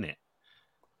Enrique, innit?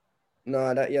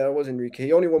 No, that was Enrique.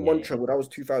 He only won one treble. That was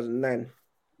 2009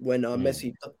 when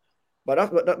Messi.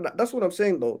 But that's what I'm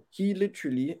saying though. He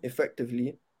literally,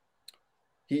 effectively,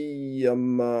 he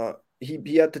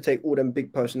had to take all them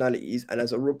big personalities, and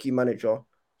as a rookie manager,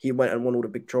 he went and won all the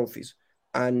big trophies.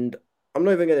 And I'm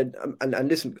not even gonna and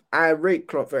listen, I rate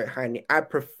Klopp very highly. I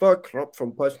prefer Klopp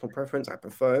from personal preference. I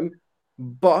prefer him,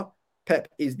 but Pep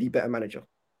is the better manager.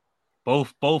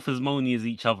 Both as moany as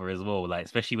each other as well, like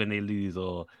especially when they lose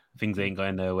or things ain't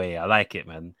going their way. I like it,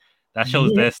 man. That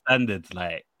shows their standards.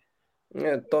 Like,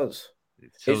 yeah, it does.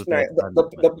 It shows like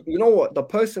you know what? The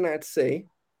person I'd say,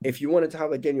 if you wanted to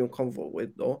have a genuine convo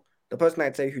with, though, the person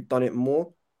I'd say who done it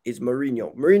more is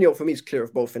Mourinho. Mourinho for me is clear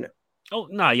of both, innit? Oh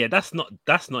no, yeah, that's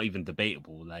not even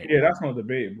debatable. Like, yeah, that's not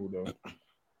debatable though.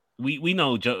 We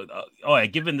know Joe. All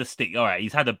right, given the stick, all right,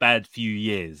 he's had a bad few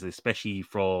years, especially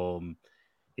from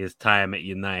his time at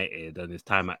United and his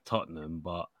time at Tottenham,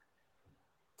 but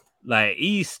like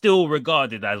he's still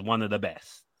regarded as one of the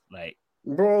best. Like,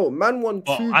 bro, man won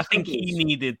 2. I think he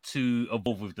needed to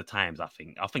evolve with the times. I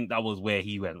think that was where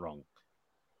he went wrong.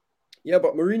 Yeah,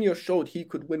 but Mourinho showed he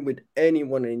could win with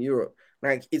anyone in Europe.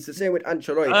 Like, it's the same with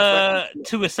Ancelotti.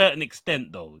 To a certain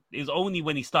extent, though, it was only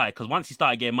when he started, because once he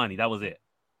started getting money, that was it.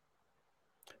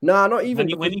 Nah, not even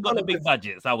when he got the big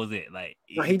budgets. That was it. Like,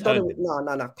 he done it.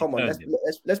 Nah. Come on,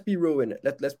 let's be real in it.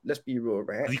 Let's be real,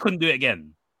 right? He couldn't do it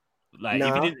again. Like,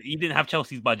 if he didn't have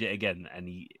Chelsea's budget again, and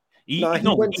he had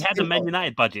the Man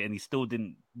United budget, and he still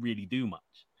didn't really do much.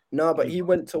 No, but he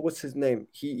went to what's his name?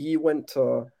 He went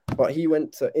to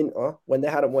Inter when they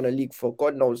hadn't won a league for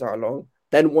God knows how long.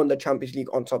 Then won the Champions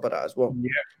League on top of that as well.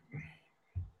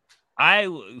 Yeah,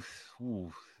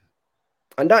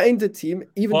 and that Inter team,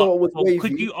 even though it was wavy,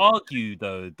 could you argue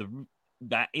though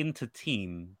that Inter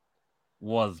team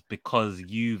was because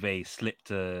Juve slipped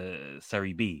to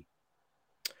Serie B?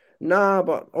 Nah,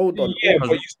 but hold on. Yeah,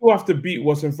 but you still have to beat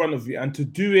what's in front of you, and to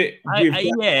do it.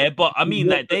 But I mean,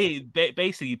 like they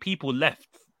basically people left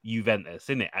Juventus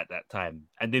in it at that time,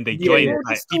 and then they joined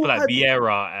people like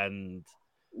Vieira, and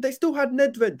they still had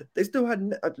Nedved. They still had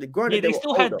granted, they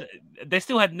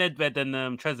still had Nedved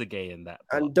and Trezeguet in that,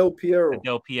 and Del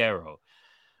Piero.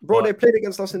 Bro, they played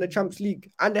against us in the Champions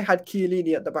League, and they had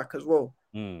Chiellini at the back as well.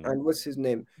 And what's his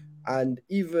name? And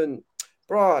even.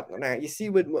 Bro, now you see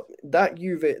with that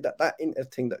Juve, that Inter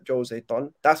thing that Jose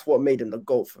done, that's what made him the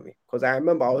GOAT for me. Because I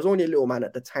remember I was only a little man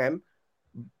at the time,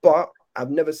 but I've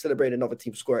never celebrated another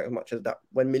team scoring as much as that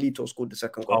when Milito scored the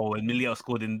second goal. Oh, when Milito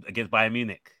scored against Bayern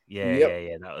Munich. Yeah.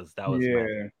 That was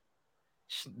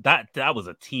that was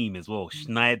a team as well.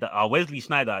 Schneider, Wesley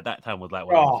Schneider at that time was like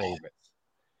one of my favorites.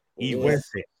 He was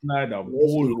sick. Schneider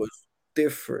was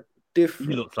different. He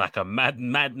looks like a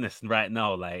madness right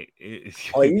now. Like, I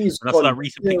saw that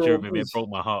recent picture of him. It broke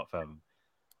my heart, fam.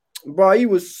 Bro, he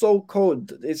was so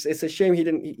cold. It's a shame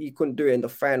he couldn't do it in the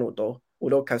final though.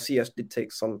 Although Casillas did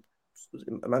take some,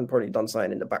 a man probably done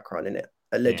something in the background in it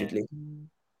allegedly.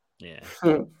 Yeah.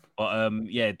 But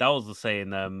that was the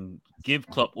saying. Give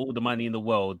Klopp all the money in the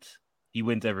world, he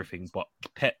wins everything. But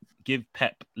give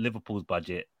Pep Liverpool's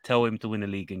budget, tell him to win a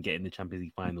league and get in the Champions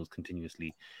League finals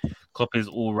continuously. Klopp is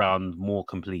all round more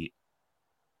complete.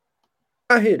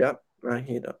 I hear that.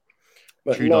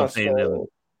 But Trudeau saying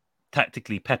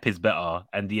tactically Pep is better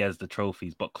and he has the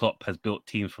trophies, but Klopp has built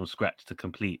teams from scratch to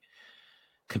compete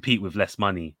with less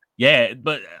money. Yeah,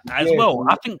 but as well,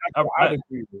 I think I'd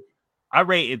agree with. I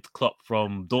rated Klopp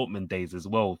from Dortmund days as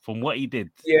well. From what he did,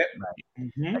 Yeah.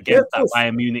 against of course. that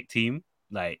Bayern Munich team,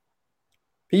 like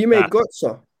He made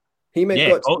Götze. He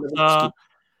made Götze.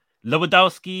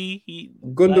 Lewandowski,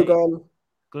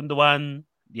 Gundogan.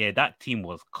 Yeah, that team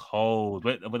was cold.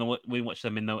 When we watched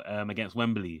them in against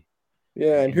Wembley.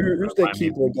 Yeah, and who's their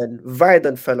keeper again?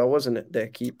 Weidenfeller, wasn't it? Their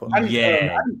keeper. And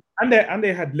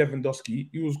they had Lewandowski.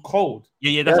 He was cold.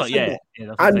 Yeah, that's what.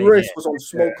 And Royce was on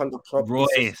smoke under Klopp.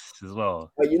 Royce as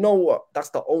well. But you know what? That's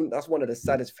one of the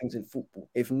saddest things in football.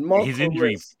 If his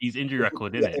injury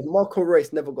record, isn't it? If Marco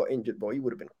Royce never got injured, bro, he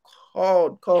would have been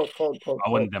cold. I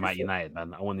wanted them at United,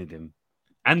 man. I wanted him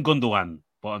and Gundogan,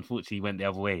 but unfortunately, he went the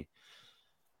other way.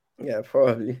 Yeah,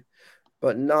 probably.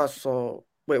 But now, so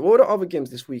wait, what were the other games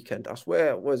this weekend? I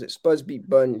swear, was it Spurs beat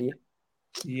Burnley?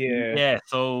 Yeah.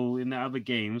 So in the other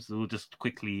games, we'll just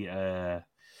quickly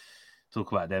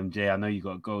talk about them. Jay, I know you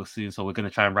got to go soon, so we're going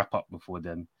to try and wrap up before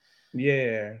then.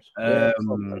 Yeah.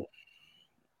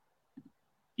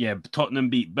 Tottenham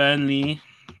beat Burnley.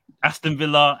 Aston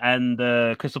Villa and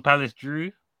Crystal Palace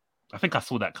drew. I think I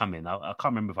saw that coming. I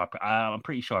can't remember if I'm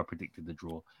pretty sure I predicted the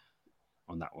draw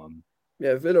on that one.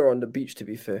 Yeah, Villa are on the beach, to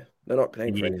be fair. They're not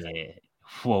playing for anything.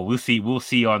 Well, we'll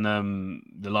see on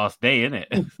the last day, innit?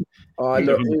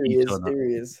 Look, here he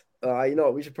is. You know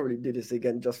what? We should probably do this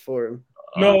again just for him.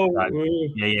 No.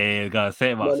 Yeah. Go on,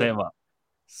 set him up. Set him up.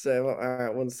 All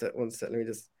right, one sec. Let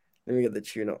me get the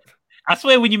tune up. I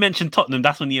swear when you mention Tottenham,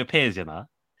 that's when he appears, you know?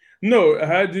 No,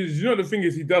 you know the thing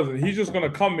is he doesn't. He's just gonna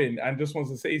come in and just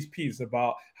wants to say his piece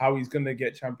about how he's gonna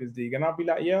get Champions League, and I'll be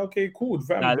like, yeah, okay, cool.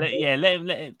 Let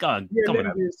him go on. Yeah, come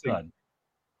on.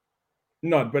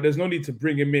 No, but there's no need to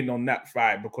bring him in on that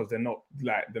vibe because they're not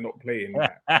playing.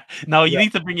 No, you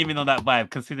need to bring him in on that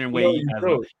vibe, considering where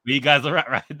you guys are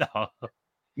at right now.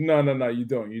 No, you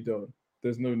don't.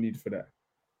 There's no need for that.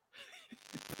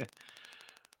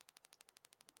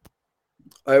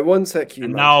 All right, one sec,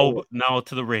 now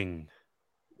to the ring.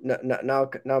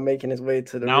 Now making his way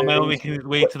to the ring. Now making his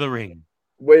way to the ring.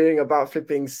 Weighing about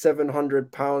flipping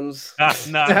 700 pounds.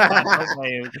 No.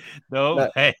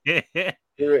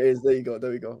 Here it is. There you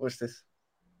go. Watch this.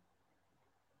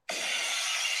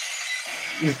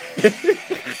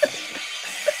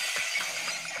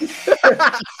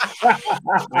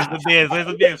 Where's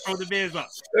the beers? Throw the beers up.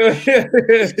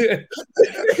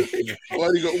 Why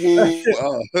you got water?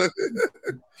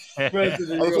 I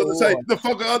was going to say, the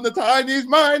fucker on the tiny's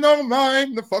mine, oh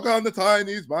mine. The fucker on the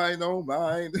tiny's mine, oh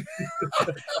mine.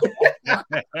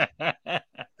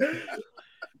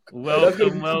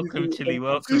 Welcome, Chili.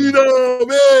 Welcome. You know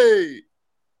me.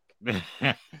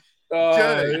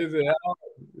 Is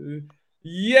it?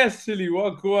 Yes, Chili.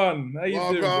 Welcome on. How you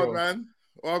doing, bro? Man.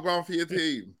 Welcome for your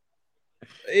team.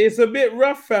 It's a bit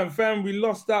rough, fam. We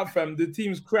lost out, fam. The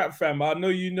team's crap, fam. I know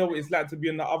you know what it's like to be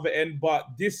on the other end, but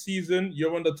this season,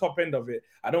 you're on the top end of it.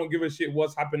 I don't give a shit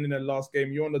what's happened in the last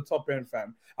game. You're on the top end,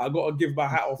 fam. I got to give my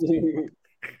hat off to you.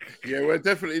 Yeah, we're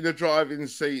definitely in the driving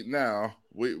seat now.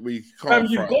 We Fam, can't.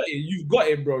 You've got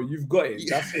it, bro. You've got it.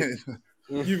 That's it.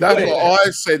 That's what I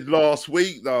said last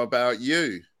week, though, about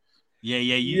you. But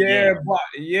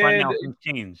right now things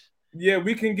change. Yeah,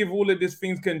 we can give all of these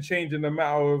things can change in a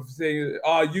matter of saying,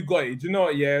 you got it. Do you know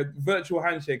what? Yeah, virtual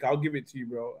handshake. I'll give it to you,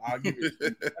 bro. I'll give it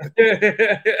to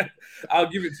you. I'll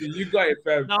give it to you. You got it,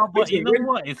 fam. No, but you know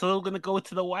what? It's all going to go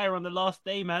to the wire on the last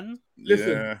day, man.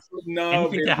 Listen,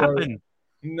 anything can happen.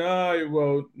 No, it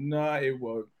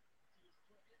won't.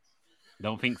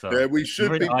 Don't think so. Yeah, we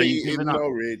should be beating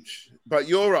Norwich, but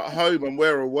you're at home and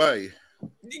we're away.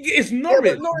 It's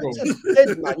Norwich. Norwich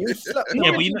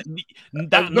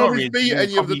beat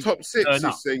any of the top six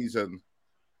this season?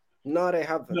 No, they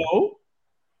haven't. No.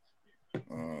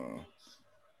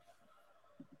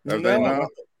 Have they not?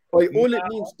 Wait, all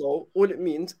it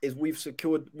means is we've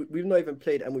not even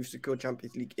played and we've secured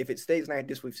Champions League. If it stays like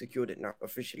this, we've secured it now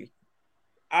officially.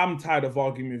 I'm tired of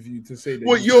arguing with you to say that.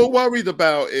 What you're worried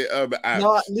about it?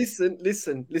 No, listen.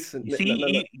 See,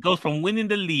 it goes from winning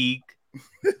the league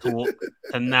to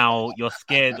now you're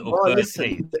scared of third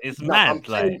place. It's mad.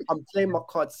 I'm playing my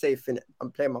card safe, innit?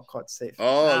 I'm playing my card safe.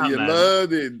 Oh, you're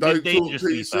learning. Don't talk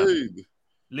too soon.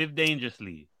 Live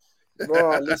dangerously.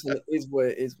 Bro, listen, it is what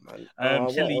it is, man.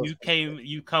 Chili,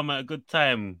 you come at a good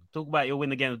time. Talk about your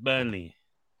win against Burnley.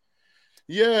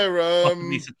 Yeah,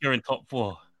 possibly securing top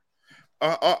 4.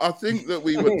 I think that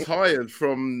we were tired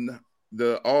from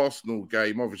the Arsenal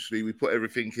game. Obviously, we put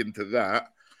everything into that.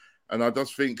 And I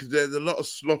just think because there's a lot of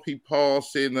sloppy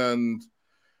passing and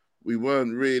we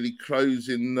weren't really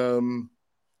closing them,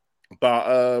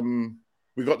 but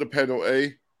we got the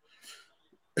penalty.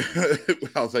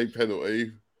 I'll say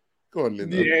penalty. Go on,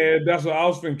 Linda. Yeah, that's what I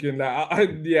was thinking. Like,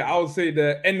 I would say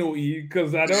the NOE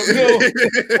because I don't know.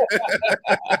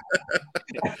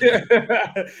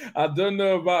 I don't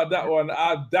know about that one.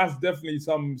 That's definitely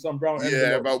some brown.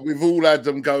 Yeah, but we've all had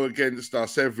them go against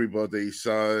us, everybody.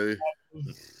 So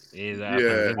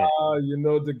yeah, you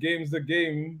know, the game's the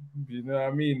game. You know what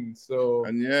I mean? So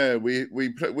and yeah, we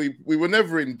were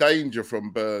never in danger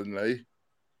from Burnley.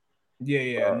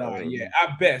 Yeah.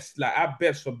 At best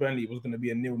for Burnley, it was going to be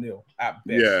a 0-0 at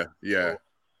best. Yeah.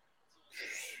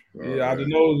 So, I don't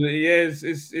know. Yeah,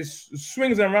 it's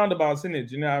swings and roundabouts, isn't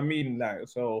it? You know what I mean? Like,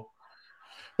 so.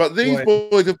 But these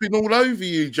boys have been all over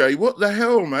you, Jay. What the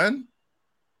hell, man?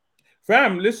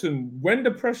 Fam, listen. When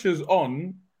the pressure's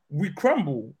on, we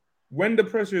crumble. When the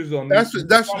pressure's on, that's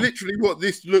literally what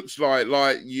this looks like.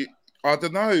 Like I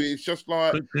don't know. It's just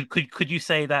like. Could you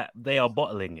say that they are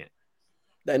bottling it?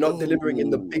 They're not delivering in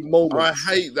the big moments.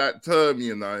 I hate that term,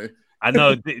 you know. I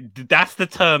know that's the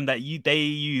term that they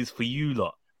use for you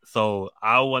lot. So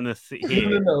I want to sit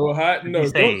here. Don't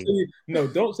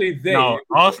say they. No,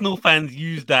 Arsenal fans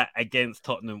use that against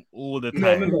Tottenham all the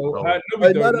time.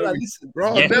 Listen,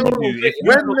 bro.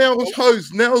 When Nels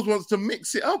hosts, Nels wants to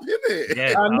mix it up, innit?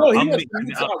 Yeah, I know he wants to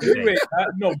mix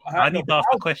it up. I need to ask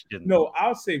a question. No,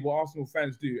 I'll say what Arsenal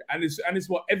fans do, and it's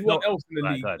what everyone else in the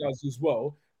league does as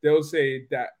well. They'll say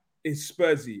that it's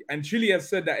Spursy, and Chile has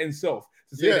said that himself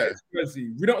to say that it's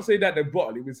Spursy. We don't say that they're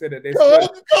bottling. We say that they're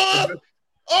Spursy.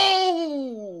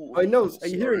 I know. Are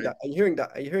you hearing that? Are you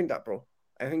hearing that, bro?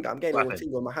 I think I'm getting a little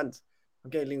tingle on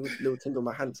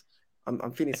my hands.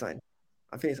 I'm feeling something.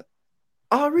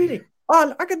 Oh, really?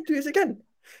 Oh, I can do this again.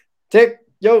 Take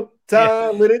your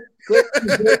time with it.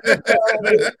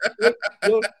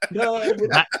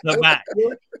 Back to back.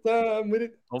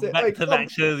 Back to back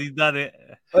shows he's done it.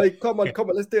 Hey, come on,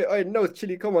 let's do it. Hey, no,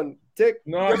 Chili, come on.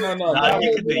 No. You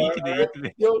can do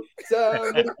it.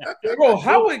 Bro,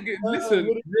 how it get?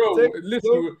 Listen.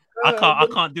 I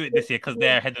can't do it this year because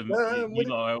they're ahead of me. You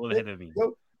lot are all ahead of me.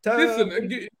 Listen,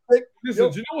 do you know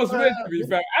what's meant to be,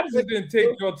 fam? I just didn't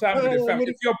take your time with it, fam.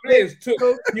 If your players took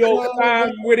your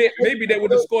time with it, maybe they would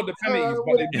have scored the penalties,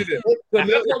 but they didn't. So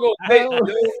let's not go.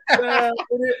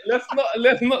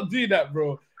 Let's not do that,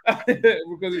 bro.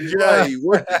 Because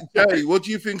Jay, what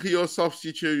do you think of your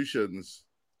substitutions?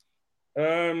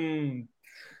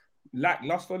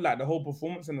 Lackluster, like the whole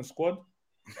performance in the squad.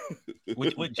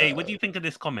 Jay, what do you think of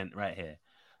this comment right here?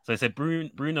 So it said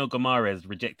Bruno Guimaraes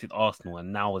rejected Arsenal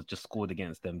and now has just scored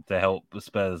against them to help the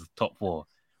Spurs top four.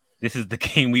 This is the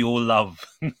game we all love.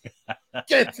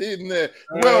 Get in there.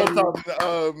 Well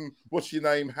done. What's your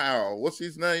name? Howe. What's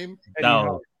his name?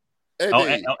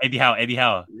 Eddie Howe.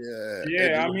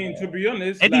 Yeah. I mean, to be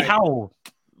honest, Eddie Howe.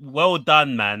 Well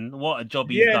done, man. What a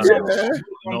job he's done.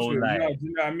 No lie. Do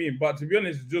you know what I mean? But to be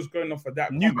honest, just going off of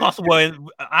that.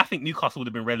 I think Newcastle would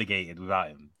have been relegated without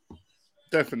him.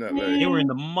 Definitely. They were in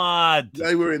the mud.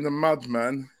 They were in the mud,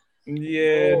 man.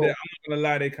 Yeah, I'm not going to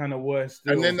lie, they kind of were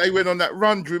still. And then they went on that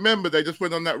run. Do you remember? They just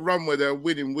went on that run where they're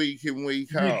winning week in,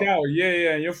 week out.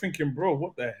 Yeah. And you're thinking, bro,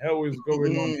 what the hell is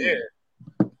going on here?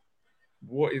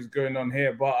 What is going on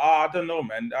here? But I don't know,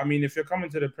 man. I mean, if you're coming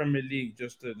to the Premier League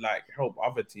just to like help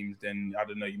other teams, then I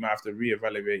don't know, you might have to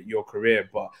reevaluate your career.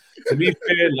 But to be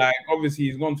fair, like obviously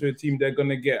he's gone to a team they're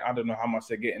gonna get. I don't know how much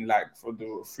they're getting, like for the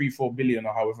 3-4 billion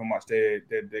or however much they're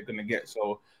gonna get.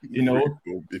 So you know,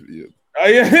 4 billion.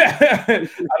 I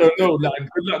don't know. Like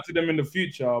good luck to them in the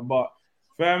future. But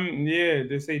fam, yeah,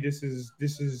 they say this is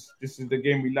the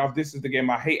game we love. This is the game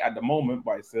I hate at the moment,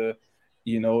 but it's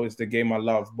it's the game I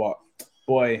love. But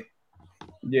boy,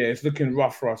 yeah, it's looking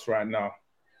rough for us right now.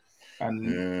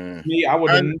 And me, I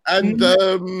wouldn't. And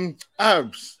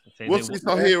Abs, what's this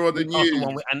I hear on the news?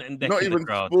 Not even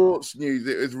sports news.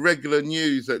 It was regular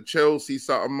news that Chelsea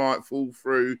something might fall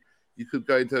through. You could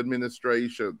go into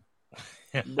administration.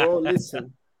 Bro,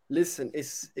 listen.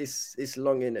 It's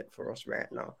long in it for us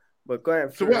right now. But going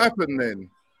through. So what happened then?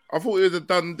 I thought it was a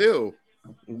done deal.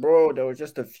 Bro, there was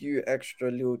just a few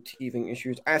extra little teething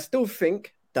issues. I still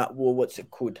think that will, obviously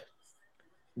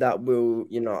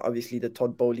the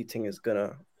Todd Bowley thing is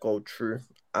gonna go through,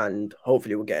 and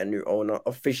hopefully we'll get a new owner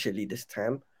officially this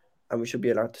time, and we should be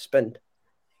allowed to spend.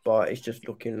 But it's just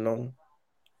looking long.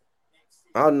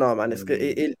 I don't know, man. This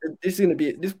is gonna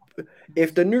be this.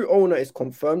 If the new owner is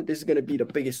confirmed, this is gonna be the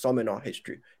biggest sum in our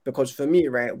history. Because for me,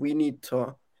 right, we need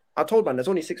to. I told man, there's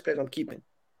only 6 players I'm keeping: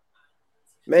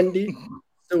 Mendy,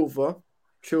 Silva,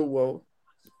 Chilwell,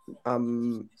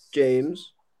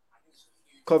 James,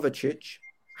 Kovacic,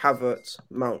 Havertz,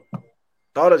 Mount.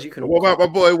 The others you can. What about my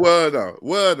boy Werner?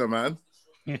 Werner, man.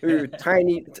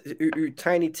 Tiny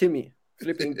Timmy.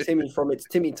 Flipping Timmy from its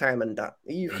Timmy time and that.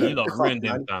 You lot ruined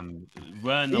him, fam.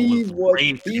 Werner was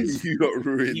rated. You lot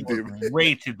ruined him.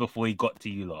 Rated before he got to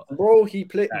you lot. Bro, he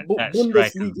played that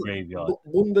Bundesliga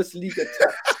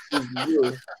tap is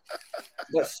real.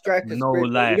 That striker's no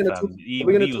great. lie, fam. He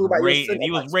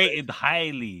was rated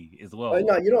highly as well.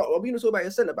 No, you know what? We're going to talk about your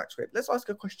centre back scrape. Let's ask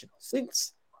a question.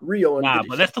 Since Rio and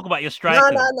but let's talk about your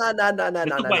strikers. Nah.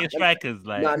 Let's talk about your strikers.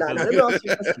 Like, Let me ask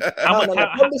you a question.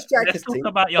 Let's talk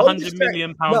about your £100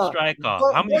 million striker.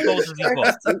 How many goals has he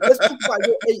got? Let's talk about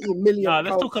your 80 million.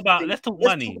 Let's talk money. Let's talk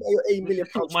about your 80 million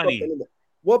money.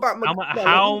 What about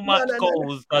how much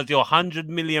goals does your £100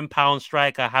 million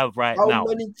striker have right now? How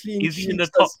many clean Is he in the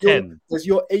top 10? Does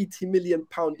your £80 million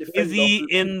defender? Is he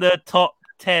in the top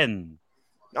 10?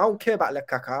 I don't care about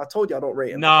Lukaku. I told you I don't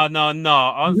rate him. No.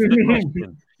 Answer the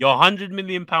question. Your £100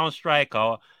 million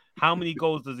striker, how many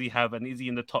goals does he have, and is he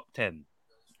in the top 10?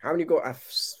 How many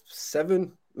goals?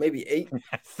 7, maybe 8.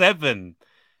 7.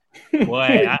 Boy,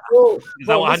 is that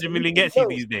what 100 million gets you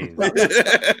these days?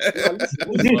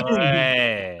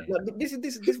 This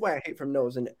is why I hate from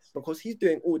Nels, isn't it? Because he's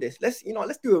doing all this. Let's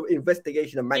do an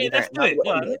investigation of Man United.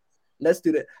 Let's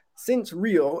do it. Since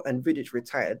Rio and Vidic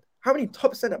retired, how many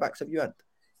top centre backs have you had?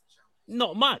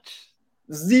 Not much.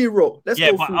 0. Let's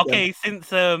go through okay.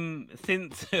 Them.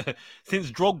 Since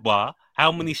Drogba,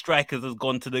 how many strikers has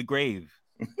gone to the grave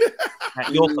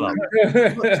at your club?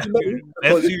 Let's do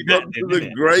that.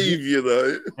 The grave, you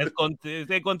know.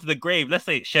 They've gone to the grave. Let's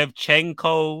say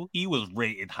Shevchenko. He was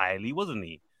rated highly, wasn't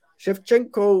he?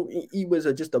 Shevchenko, he was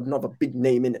just another big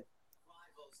name in it.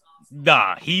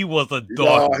 Nah, he was a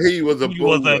don. He was a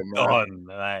don.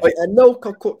 Like...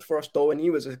 Anelka cooked for us though, and he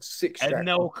was a 6 striker.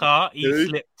 Anelka,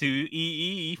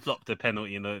 he flopped a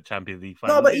penalty in the Champions League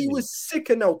final. No, but he was sick.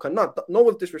 Anelka, no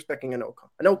one's disrespecting Anelka.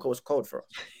 Anelka was cold for us.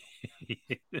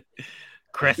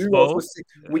 Crespo.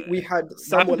 We had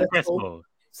Samuel Eto'o.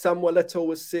 Samuel Eto'o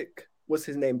was sick. What's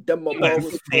his name? Demba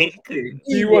was sick.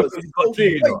 He was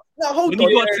sick. Now hold on.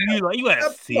 You were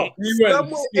sick.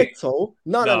 Samuel Eto'o.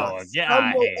 No.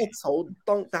 Samuel Eto'o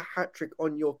dunked a hat trick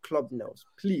on your club, Nels.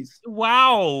 Please.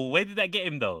 Wow. Where did that get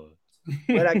him though?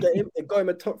 Where did I get him? It got him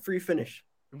a top 3 finish.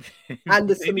 And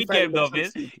the semi-final.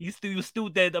 He was still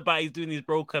dead about he's doing his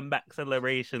broken back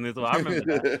celebration as well. I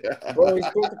remember that. Bro, his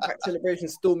broken back celebration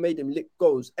still made him lick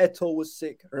goals. Eto'o was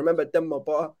sick. I remember Demba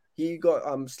Ba. He got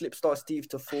Slipstar Steve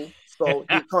to fall, so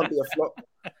he can't be a flop.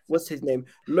 What's his name?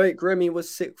 Loic Remy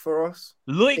was sick for us.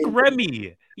 Loic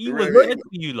Remy, he was dead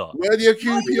for you lot. Where the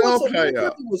QPR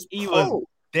player? He was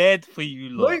dead for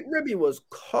you lot. Loic Remy was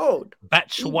cold.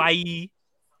 Batshuayi.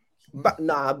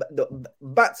 The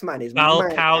Batsman is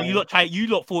Falcao. You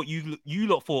lot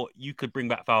thought you could bring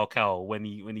back Falcao when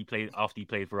he played after he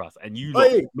played for us, and you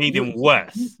lot made him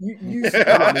worse. You made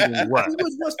him worse. He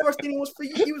was worse for us than he was for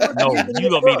you. He was you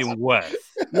lot made him worse.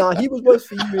 Nah, he was worse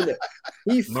for you, innit?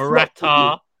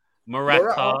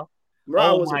 Morata.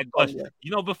 Oh my gosh! Yeah.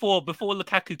 You know, before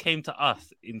Lukaku came to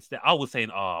us, instead I was saying,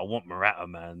 I want Morata,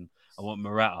 man. I want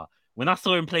Morata. When I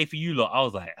saw him play for you lot, I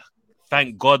was like,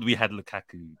 thank God we had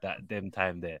Lukaku that damn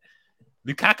time there.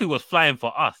 Lukaku was flying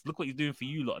for us. Look what he's doing for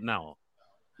you lot now.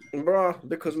 Bro,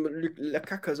 because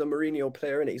Lukaku's a Mourinho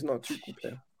player, and he's not a Tuchel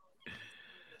player.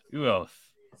 Who else?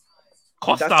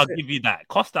 Costa, I'll give you that.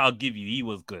 Costa, I'll give you. He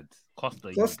was good.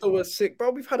 Costa was sick.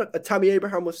 Bro, we've had a Tammy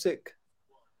Abraham was sick.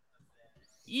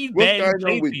 He barely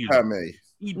played for you. Tammy?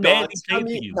 He barely played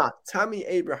for you. Tammy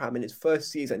Abraham in his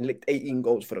first season licked 18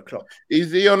 goals for the club.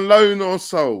 Is he on loan or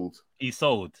sold? He's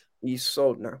sold. He's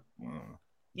sold now.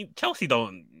 Chelsea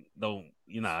don't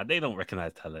they don't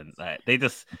recognize talent. Like they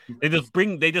just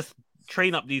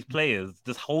train up these players,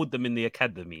 just hold them in the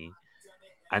academy,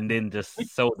 and then just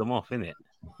sell them off, innit?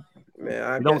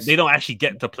 Yeah, they don't actually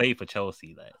get to play for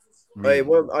Chelsea. Like,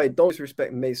 really. I don't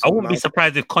disrespect Mason. I wouldn't be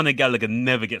surprised if Conor Gallagher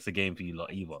never gets a game for you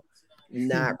lot either.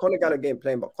 Nah, Conor Gallagher ain't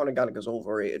playing, but Conor Gallagher's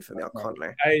overrated for me. I can't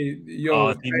lie.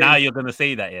 Now you're gonna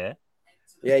say that, yeah?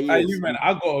 Yeah, man,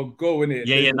 I gotta go in it.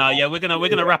 We're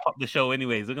gonna wrap up the show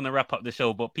anyways. We're gonna wrap up the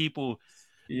show, but people,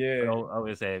 I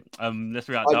always say, let's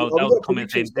react. That was a comment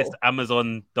saying this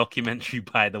Amazon documentary,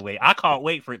 by the way. I can't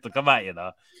wait for it to come out, you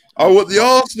know. Oh, what the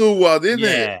Arsenal one, isn't it?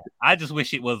 Yeah, I just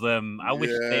wish it was. I wish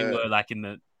they were like in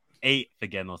the 8th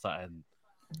again or something.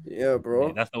 Yeah, bro.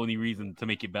 Yeah, that's the only reason to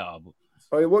make it better.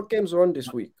 What games are on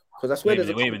this week? Because that's where wait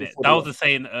a minute. That was the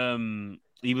saying.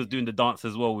 He was doing the dance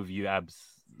as well with you, Abs.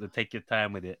 So take your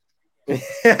time with it.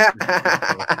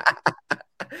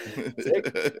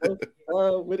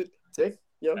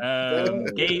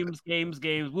 Games.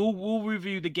 We'll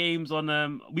review the games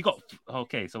on we got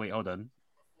okay, so wait, hold on.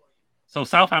 So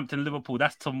Southampton, Liverpool,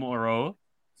 that's tomorrow.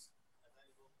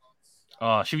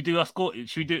 Should we do our score?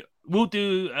 We'll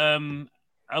do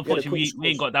unfortunately we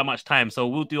ain't got that much time, so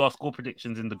we'll do our score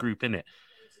predictions in the group, innit?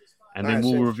 And then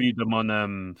we'll review them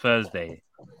on Thursday.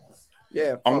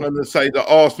 Yeah. I'm gonna say that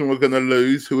Arsenal are gonna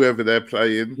lose, whoever they're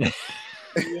playing.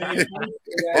 Arsenal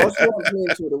are playing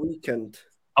till the weekend.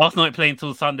 Arsenal ain't playing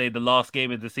till Sunday, the last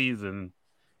game of the season.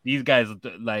 These guys are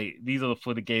these are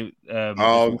for the game.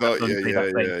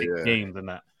 Games and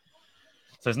that.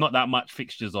 So it's not that much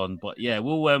fixtures on, but yeah,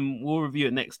 we'll review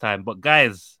it next time. But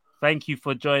guys, thank you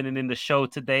for joining in the show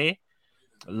today.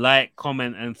 Like,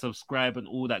 comment, and subscribe, and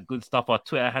all that good stuff. Our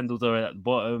Twitter handles are at the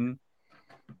bottom.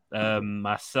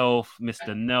 Myself,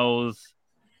 Mr. Nels,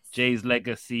 Jay's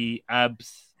Legacy,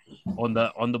 Abs on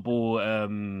the ball.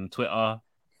 Twitter.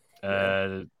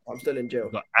 I'm still in jail.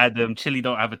 Got Adam. Chili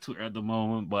don't have a Twitter at the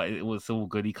moment, but it was all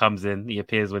good. He comes in. He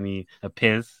appears when he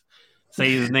appears.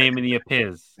 Say his name and he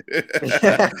appears. I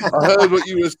heard what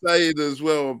you were saying as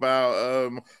well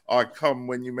about I come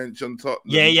when you mention Tottenham.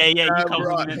 Yeah. You come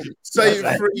right. Say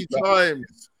it 3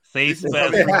 times. Say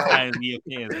Spurs 3 times he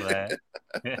appears, man.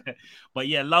 But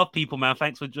yeah, love people, man.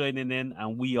 Thanks for joining in,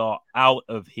 and we are out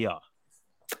of here.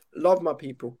 Love my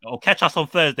people. Catch us on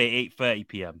Thursday, 8:30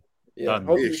 p.m. Yeah,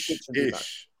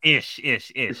 Ish.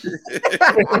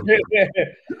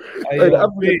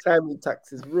 The timing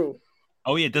tax is real.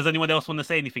 Oh yeah, does anyone else want to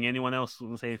say anything? Anyone else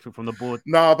want to say anything from the board?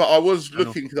 No, but I was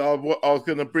looking because I was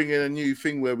going to bring in a new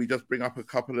thing where we just bring up a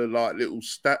couple of like little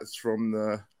stats from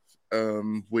the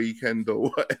weekend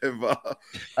or whatever.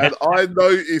 And I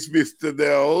noticed, Mr.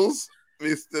 Nels,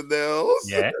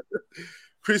 yeah,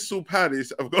 Crystal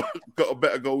Palace have got a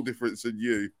better goal difference than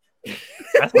you.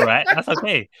 That's all right. That's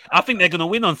okay. I think they're going to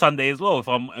win on Sunday as well. If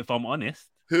I'm honest,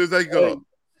 who have they got?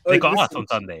 They got us on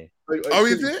Sunday. Oh,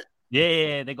 is it?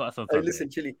 Yeah, they got us on Sunday. Listen,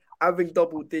 Chili, having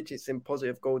double digits in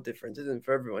positive goal difference isn't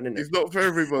for everyone, isn't it? It's not for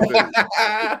everybody.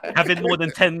 Having more than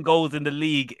 10 goals in the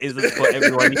league isn't for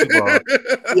everyone either.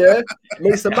 Yeah.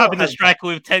 Having a striker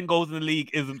with 10 goals in the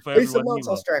league isn't for everyone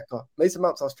either. Mason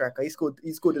Mount's our striker. He scored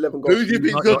 11 goals. Who do you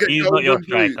think will get he's golden not your boot?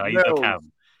 striker. He's a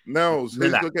cam. Nels,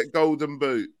 who's going to get golden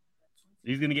boot?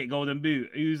 Who's going to get golden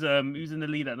boot? Who's in the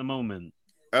lead at the moment?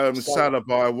 Salah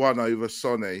by 1 over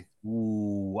Sonny.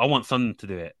 Ooh, I want Son to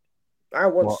do it. I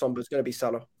want Son, but it's going to be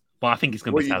Salah. But I think it's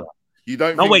going to be Salah. You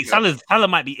don't? No, wait. Salah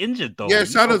might be injured though. Yeah,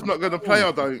 Salah's not going to play.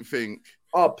 I don't think.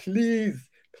 Oh, please,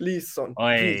 Son.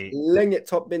 Please, laying it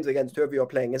top bins against whoever you're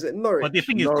playing. Is it Norwich? But the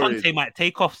thing is, Conte might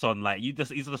take off Son. Like he's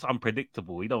just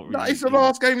unpredictable. He don't. Really it's the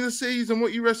last game of the season.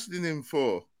 What are you resting him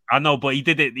for? I know, but he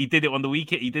did it. He did it on the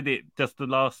weekend. He did it just the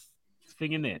last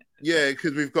thing, innit? Yeah,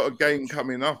 because we've got a game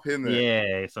coming up, innit?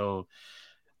 Yeah, so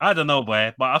I don't know,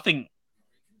 boy, but I think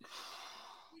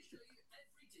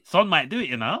Son might do it,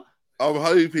 you know? I'm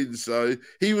hoping so.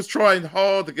 He was trying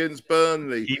hard against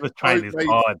Burnley. He was trying his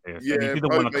hardest. Yeah, he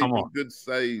didn't want to come off. Good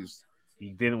saves.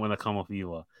 He didn't want to come off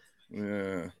either.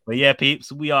 Yeah. But yeah,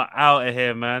 peeps, we are out of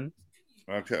here, man.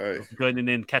 Okay. Joining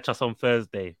in. Catch us on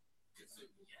Thursday.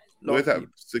 Where's that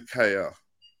Sakaya?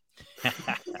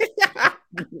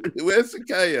 Where's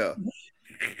Sakaya?